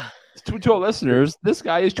 Well, to our listeners, this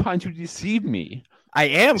guy is trying to deceive me. I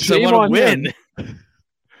am because I Shame want on to win. him.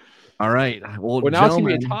 all right. Well, Well, now it's gonna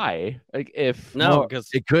be a gentlemen, tie. Like if No, because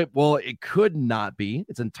it could not be.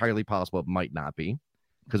 It's entirely possible it might not be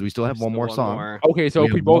because we still have one more song. okay, so We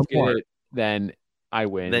if we have both one get more. it, then I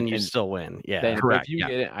win. then you and still win. Yeah. then Correct, if you yeah.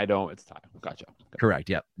 get it, I don't. It's a tie. Gotcha. Correct.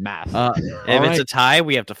 Yep. Math. If all it's right. a tie,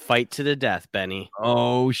 we have to fight to the death, Benny.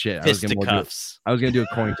 Oh shit! I was Fisticuffs. gonna do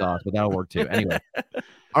a coin toss, but that'll work too. Anyway,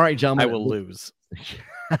 all right, gentlemen. I will lose.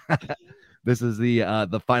 This is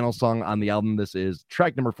the final song on the album. This is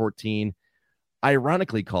track number 14,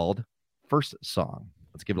 ironically called "First Song."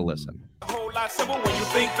 Let's give it a listen. A whole lot simple when you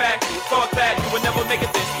think back. You thought that you would never make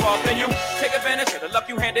it this far. Then you take advantage of the luck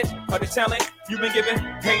you handed, or the talent you've been given.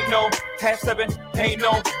 Ain't no half stepping, ain't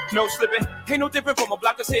no slipping. Ain't no different from a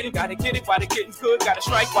block that's hidden. Gotta get it while the getting's good. Gotta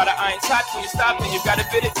strike while the iron's hot. When you stop, then you gotta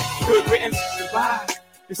fit it. Good riddance, goodbye.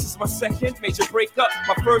 This is my second major breakup.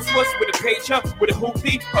 My first was with a page up, with a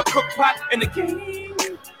hoopty, a cook pot, and a game.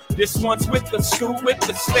 This one's with the stew, with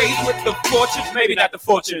the state, with the fortune. Maybe not the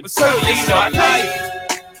fortune, but certainly my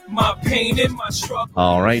life, my pain and my struggle.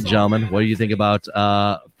 All right, gentlemen, what do you think about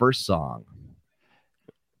First Song?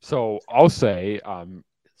 So I'll say,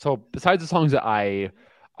 so besides the songs that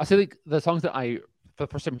I'll say like the songs that for the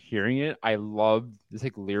first time hearing it, I loved just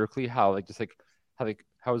like lyrically how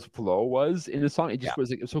his flow was in the song. It just was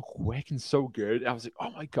like it was so quick and so good. And I was like,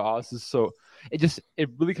 oh my gosh, this is so. It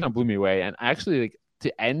really kind of blew me away. And I actually like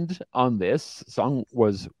to end on this song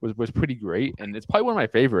was pretty great, and it's probably one of my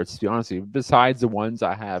favorites to be honest with you. Besides the ones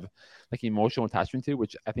I have like emotional attachment to,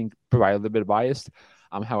 which I think provide a little bit of bias.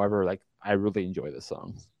 However, like I really enjoy this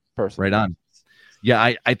song personally. Right on.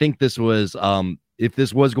 Yeah, I think this was if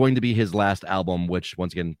this was going to be his last album, which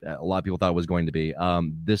once again a lot of people thought it was going to be,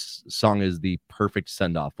 this song is the perfect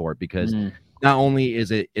send off for it because not only is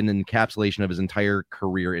it an encapsulation of his entire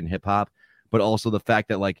career in hip hop, but also the fact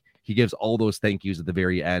that like he gives all those thank yous at the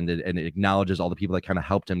very end and it acknowledges all the people that kind of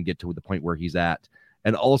helped him get to the point where he's at,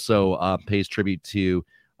 and also pays tribute to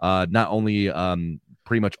not only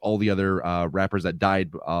pretty much all the other rappers that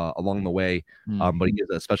died along the way, but he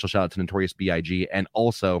gives a special shout out to Notorious B.I.G. and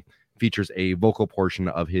also features a vocal portion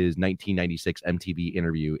of his 1996 MTV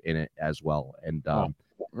interview in it as well. And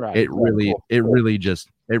it really just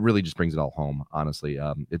brings it all home. Honestly,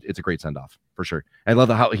 it's a great send off for sure. I love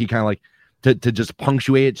how he kind of like to just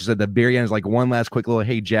punctuate it just at the very end is like one last quick little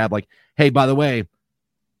hey jab, like hey by the way,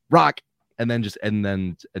 rock, and then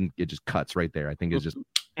it just cuts right there. I think it's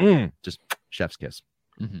just chef's kiss.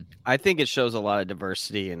 Mhm. I think it shows a lot of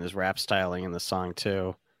diversity in his rap styling in the song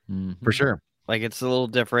too. Mhm. For sure. Like it's a little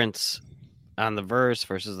different on the verse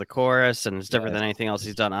versus the chorus, and it's different than anything else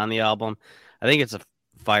he's done on the album. I think it's a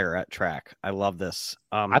fire track. I love this.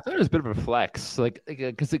 I thought it was a bit of a flex,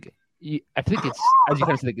 because I think it's, as you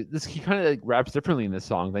kind of said, this he kind of like raps differently in this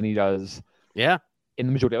song than he does Yeah, in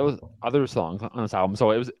the majority of other songs on this album.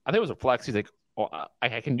 So I think it was a flex. He's like, oh,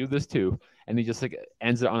 I can do this too, and he just like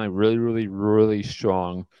ends it on a really, really, really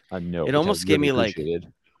strong note. it which I almost gave really me like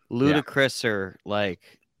appreciated. Ludacris or like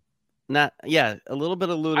not a little bit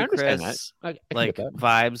of I understand Ludacris that. I can like get that.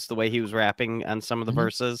 vibes the way he was rapping on some of the Mhm.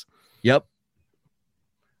 verses. Yep.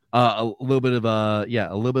 A little bit of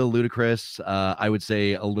Ludacris. I would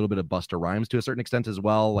say a little bit of Busta Rhymes to a certain extent as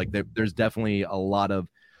well. Like there's definitely a lot of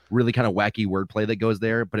really kind of wacky wordplay that goes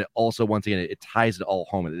there, but it also, once again, it ties it all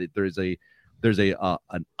home. There's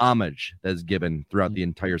an homage that is given throughout the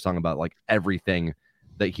entire song about like everything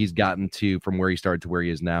that he's gotten to from where he started to where he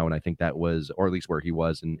is now, and I think that was, or at least where he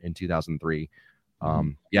was in 2003.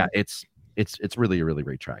 Yeah, it's really a really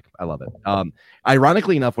great track. I love it.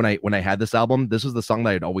 Ironically enough, when I had this album, this was the song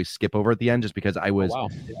that I'd always skip over at the end, just because I was. Wow.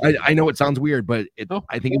 I know it sounds weird, but No.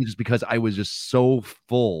 I think it was just because I was just so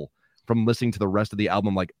full from listening to the rest of the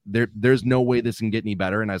album. Like there's no way this can get any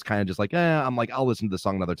better, and I was kind of just like, I'm like, I'll listen to the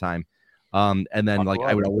song another time. And then like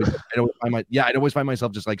I'd always find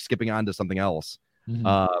myself just like skipping on to something else.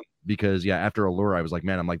 Mhm. Because after Allure, I was like,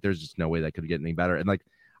 man, I'm like, there's just no way that could get any better. And like,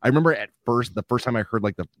 I remember the first time I heard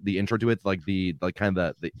like the intro to it, like the kind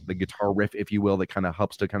of the guitar riff, if you will, that kind of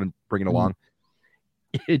helps to kind of bring it along.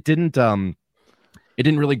 It didn't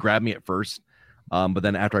really grab me at first. But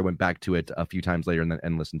then after I went back to it a few times later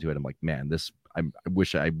and listened to it, I'm like, man, I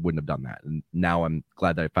wish I wouldn't have done that. And now I'm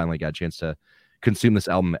glad that I finally got a chance to consume this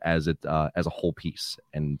album as a whole piece.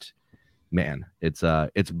 And man, it's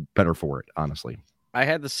better for it, honestly. I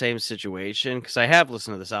had the same situation because I have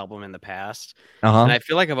listened to this album in the past, Uh-huh. and I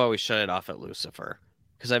feel like I've always shut it off at Lucifer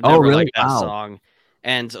because I've Oh, never really? liked that Wow. song.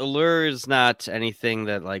 And Allure is not anything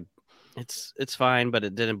that like it's fine, but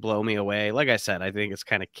it didn't blow me away. Like I said, I think it's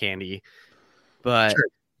kind of candy, but Sure.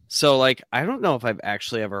 so like I don't know if I've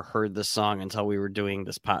actually ever heard this song until we were doing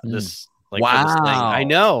this this for this Wow. thing. I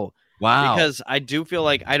know. Wow. Because I do feel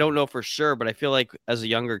like, I don't know for sure, but I feel like as a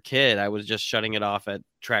younger kid, I was just shutting it off at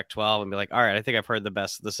track 12 and be like, all right, I think I've heard the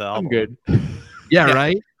best of this album. I'm good. yeah,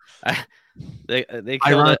 right. They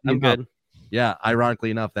killed it. I'm good. Yeah,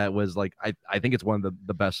 ironically enough, that was like I think it's one of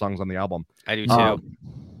the best songs on the album. I do too.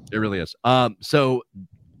 It really is. So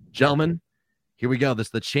gentlemen, here we go. This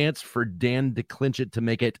is the chance for Dan to clinch it, to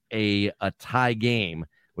make it a tie game,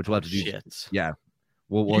 which we'll have to do. Shit. Yeah.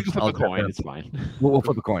 We'll You can flip I'll- a coin. It's fine. We'll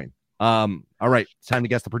flip a coin. All right, it's time to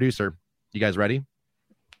guess the producer. You guys ready?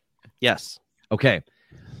 Yes. Okay.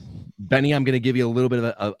 Benny, I'm going to give you a little bit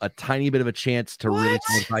of a tiny bit of a chance to really What?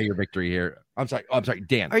 solidify your victory here. I'm sorry,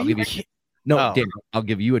 Dan. Are I'll you give ki- No, Oh. Dan, I'll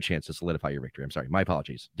give you a chance to solidify your victory. I'm sorry. My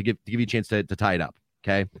apologies. To give you a chance to tie it up.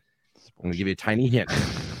 Okay. I'm going to give you a tiny hint.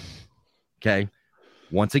 Okay.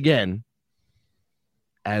 Once again,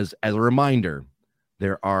 as a reminder,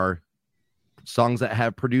 there are songs that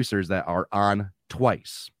have producers that are on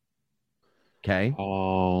twice. Okay.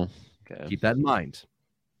 Oh, okay. Keep that in mind.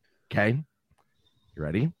 Okay. You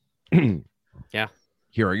ready? Yeah.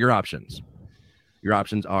 Here are your options. Your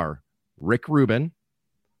options are Rick Rubin,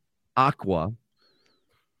 Aqua,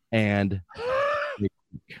 and And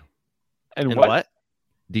And what? what?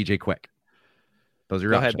 DJ Quick. Those are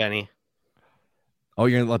your Go options. ahead, Benny. Oh,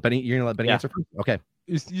 you're gonna let Benny Yeah. answer first? Okay.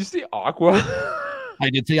 You see Aqua? I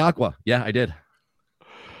did say Aqua. Yeah, I did.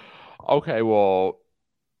 Okay, well,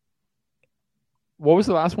 what was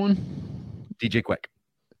the last one? DJ Quick.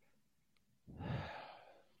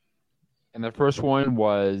 And the first one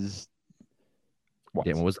was what?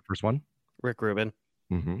 Yeah, what was the first one? Rick Rubin.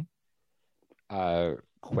 Mm-hmm.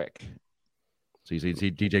 Quick. So you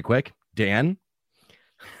see DJ Quick. Dan.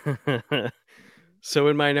 So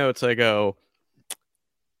in my notes, I go,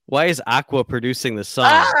 why is Aqua producing the song?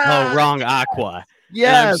 Oh, wrong Aqua. And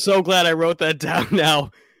I'm so glad I wrote that down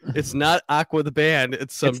now. It's not Aqua the band.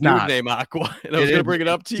 It's some It's dude not. named Aqua. And I was It going to is. bring it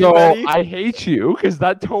up to you, So Benny. I hate you because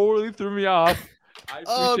that totally threw me off. I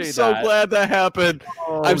Oh, I'm appreciate so that. glad that happened.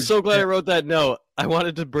 Oh, I'm so glad I wrote that note. I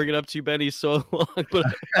wanted to bring it up to you, Benny, so long, but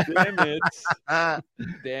Damn it.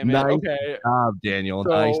 Damn it. Nice Okay. job, Daniel. So,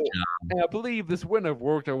 Nice job. and I believe this wouldn't have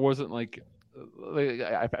worked. I wasn't like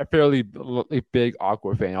a fairly big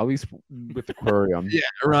Aqua fan, at least with Aquarium. Yeah,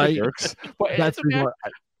 right. Jerks. But That's it's the reason okay.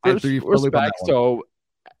 why I threw you for a loop on that Respect. one. So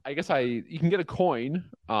I guess you can get a coin.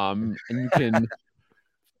 And you can.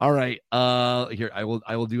 All right. Here,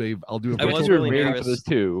 I'll do a I I was was really waiting nervous. for this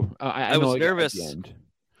too. I I was know, like, at nervous. the end.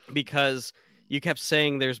 because you kept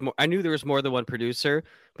saying there's more. I knew there was more than one producer,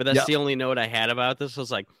 but that's the only note I had about this. I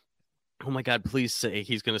was like, oh my God, please say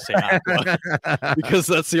he's going to say Aqua. Because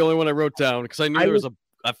that's the only one I wrote down, because I knew there was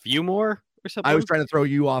a few more or something. I was trying to throw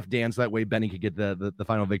you off, Dan, so that way Benny could get the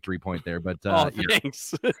final victory point there. But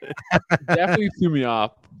thanks. Definitely threw me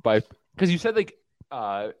off because you said like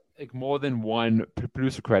more than one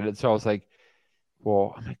producer credit. So I was like,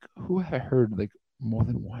 well, I'm like, who have I heard like more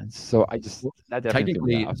than once? So I just that definitely threw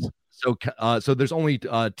me off. So there's only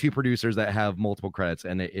two producers that have multiple credits,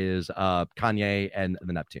 and it is Kanye and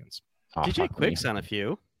the Neptunes. DJ Quick's on a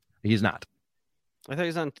few. He's not. I thought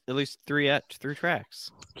he's on at least three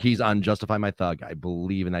tracks. He's on Justify My Thug, I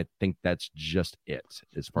believe, and I think that's just it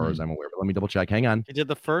as far as I'm aware. But let me double check. Hang on. He did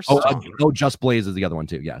the first song. Just Blaze is the other one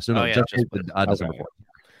too. Yeah. So no, Just Blaze December 4th.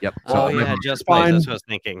 Yep. Just Blaze. That's what I was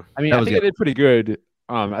thinking. I mean, I think I did pretty good.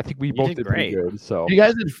 I think we both did pretty good. So you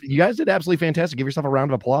guys did absolutely fantastic. Give yourself a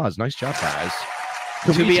round of applause. Nice job, guys.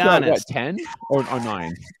 To be honest, 10 or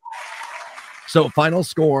 9? So final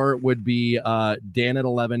score would be Dan at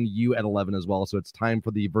 11, you at 11 as well. So it's time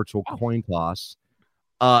for the virtual coin toss.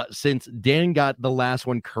 Since Dan got the last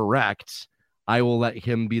one correct, I will let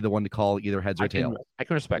him be the one to call either heads or tails. I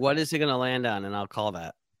can respect. What is he going to land on? And I'll call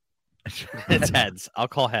that. It's heads. I'll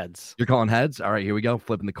call heads. You're calling heads. All right, here we go.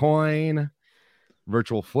 Flipping the coin.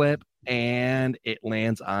 Virtual flip, and it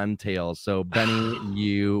lands on tails. So Benny,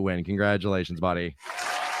 you win. Congratulations, buddy.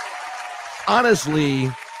 Honestly,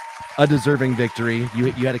 a deserving victory.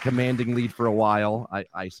 You had a commanding lead for a while.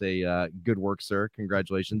 I say good work, sir.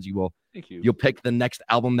 Congratulations. Thank you. You'll pick the next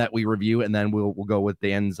album that we review, and then we'll go with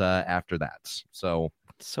Dan's after that. So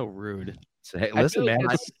rude. So, hey, listen, man.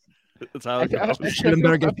 That's how it goes. Should've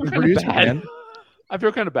better get the producer, man. I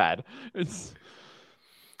feel kind of bad. It's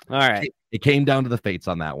all right. It came down to the fates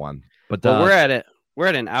on that one, but we're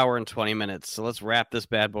at an hour and 20 minutes, so let's wrap this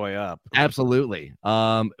bad boy up. Absolutely.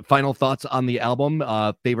 Final thoughts on the album.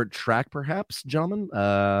 Favorite track, perhaps, gentlemen.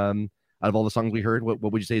 Out of all the songs we heard, what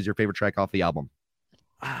would you say is your favorite track off the album?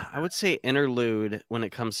 I would say Interlude when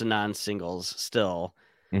it comes to non-singles still.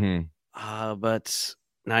 Mm-hmm. But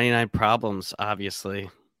 99 Problems, obviously.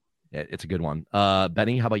 Yeah, it's a good one.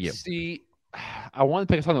 Benny, how about you? See, I want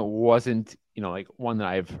to pick a song that wasn't, like one that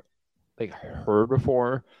I've like heard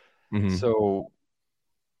before. Mm-hmm. So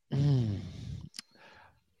I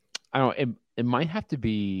don't know. It might have to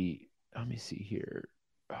be. Let me see here.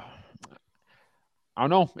 I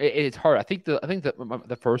don't know. It's hard. I think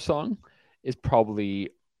the first song is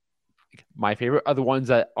probably my favorite. Other ones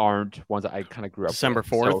that aren't ones that I kind of grew up. December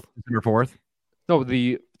 4th. So, December 4th. No,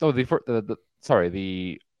 the sorry,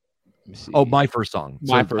 the. My first song.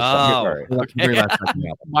 My first song. Okay.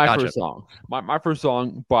 My first song. My first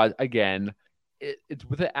song, but again, it's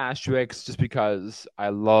with an asterisk just because I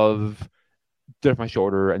love "Dirt Off My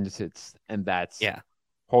Shoulder" and that's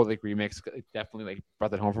whole like remix. It definitely like brought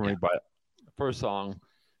that home for me. But the first song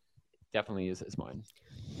definitely is mine.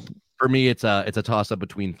 For me, it's a toss up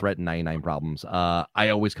between Threat and 99 Problems. I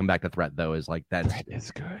always come back to Threat though. Is like that is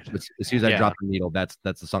good. As soon as I drop the needle, that's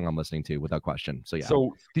the song I'm listening to without question. So yeah.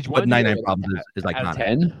 So did you want 99 Problems is like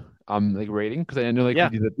 10? Like rating because I know like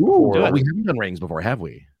we did it before. We haven't done ratings before, have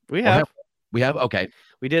we? We have. We have. Okay.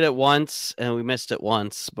 We did it once and we missed it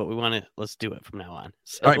once, but let's do it from now on.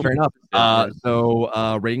 So, all right, fair enough.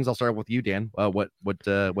 So ratings. I'll start with you, Dan. What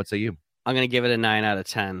say you? I'm gonna give it a 9 out of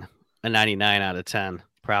 10, a 99 out of 10.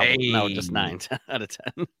 Probably no, just 9 out of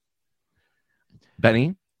 10.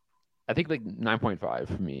 Benny, I think like 9.5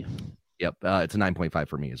 for me. Yep, it's a 9.5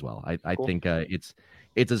 for me as well. I cool. think it's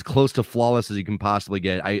as close to flawless as you can possibly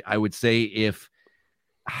get. I would say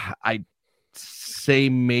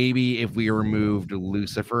maybe if we removed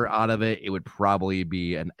Lucifer out of it, it would probably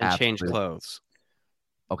be an change clothes.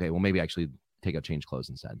 Okay, well maybe actually take out change clothes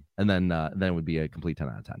instead, and then it would be a complete 10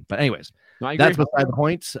 out of 10. But anyways, that's beside the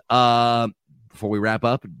point. Before we wrap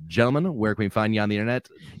up, gentlemen, where can we find you on the internet?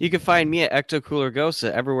 You can find me at Ecto Cooler Gosa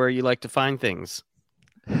everywhere you like to find things.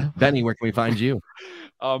 Benny, where can we find you?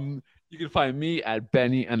 You can find me at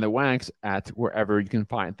Benny and the Wax at wherever you can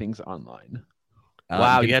find things online.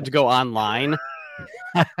 Wow, you had to go online?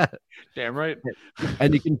 Damn right.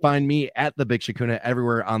 And you can find me at the Big Shakuna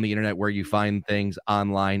everywhere on the internet where you find things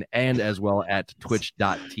online, and as well at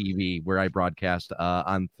twitch.tv where I broadcast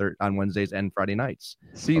on Wednesdays and Friday nights.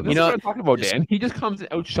 See, this is what I'm talking about, Dan. He just comes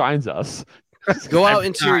and outshines us. Go out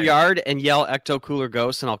into your yard and yell Ecto Cooler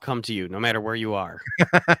Ghost, and I'll come to you no matter where you are.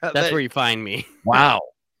 That's where you find me. Wow.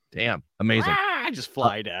 Damn. Amazing. I just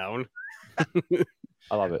fly down.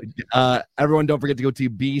 I love it. Everyone, don't forget to go to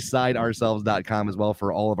bsideourselves.com as well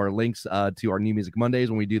for all of our links to our New Music Mondays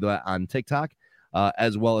when we do that on TikTok.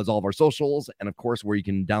 as well as all of our socials, and of course, where you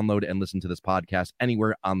can download and listen to this podcast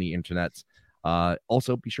anywhere on the internet.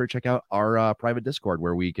 Also, be sure to check out our private Discord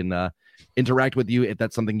where we can interact with you if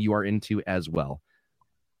that's something you are into as well.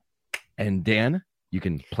 And Dan, you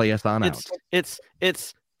can play us on out.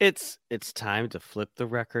 It's time to flip the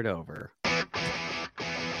record over.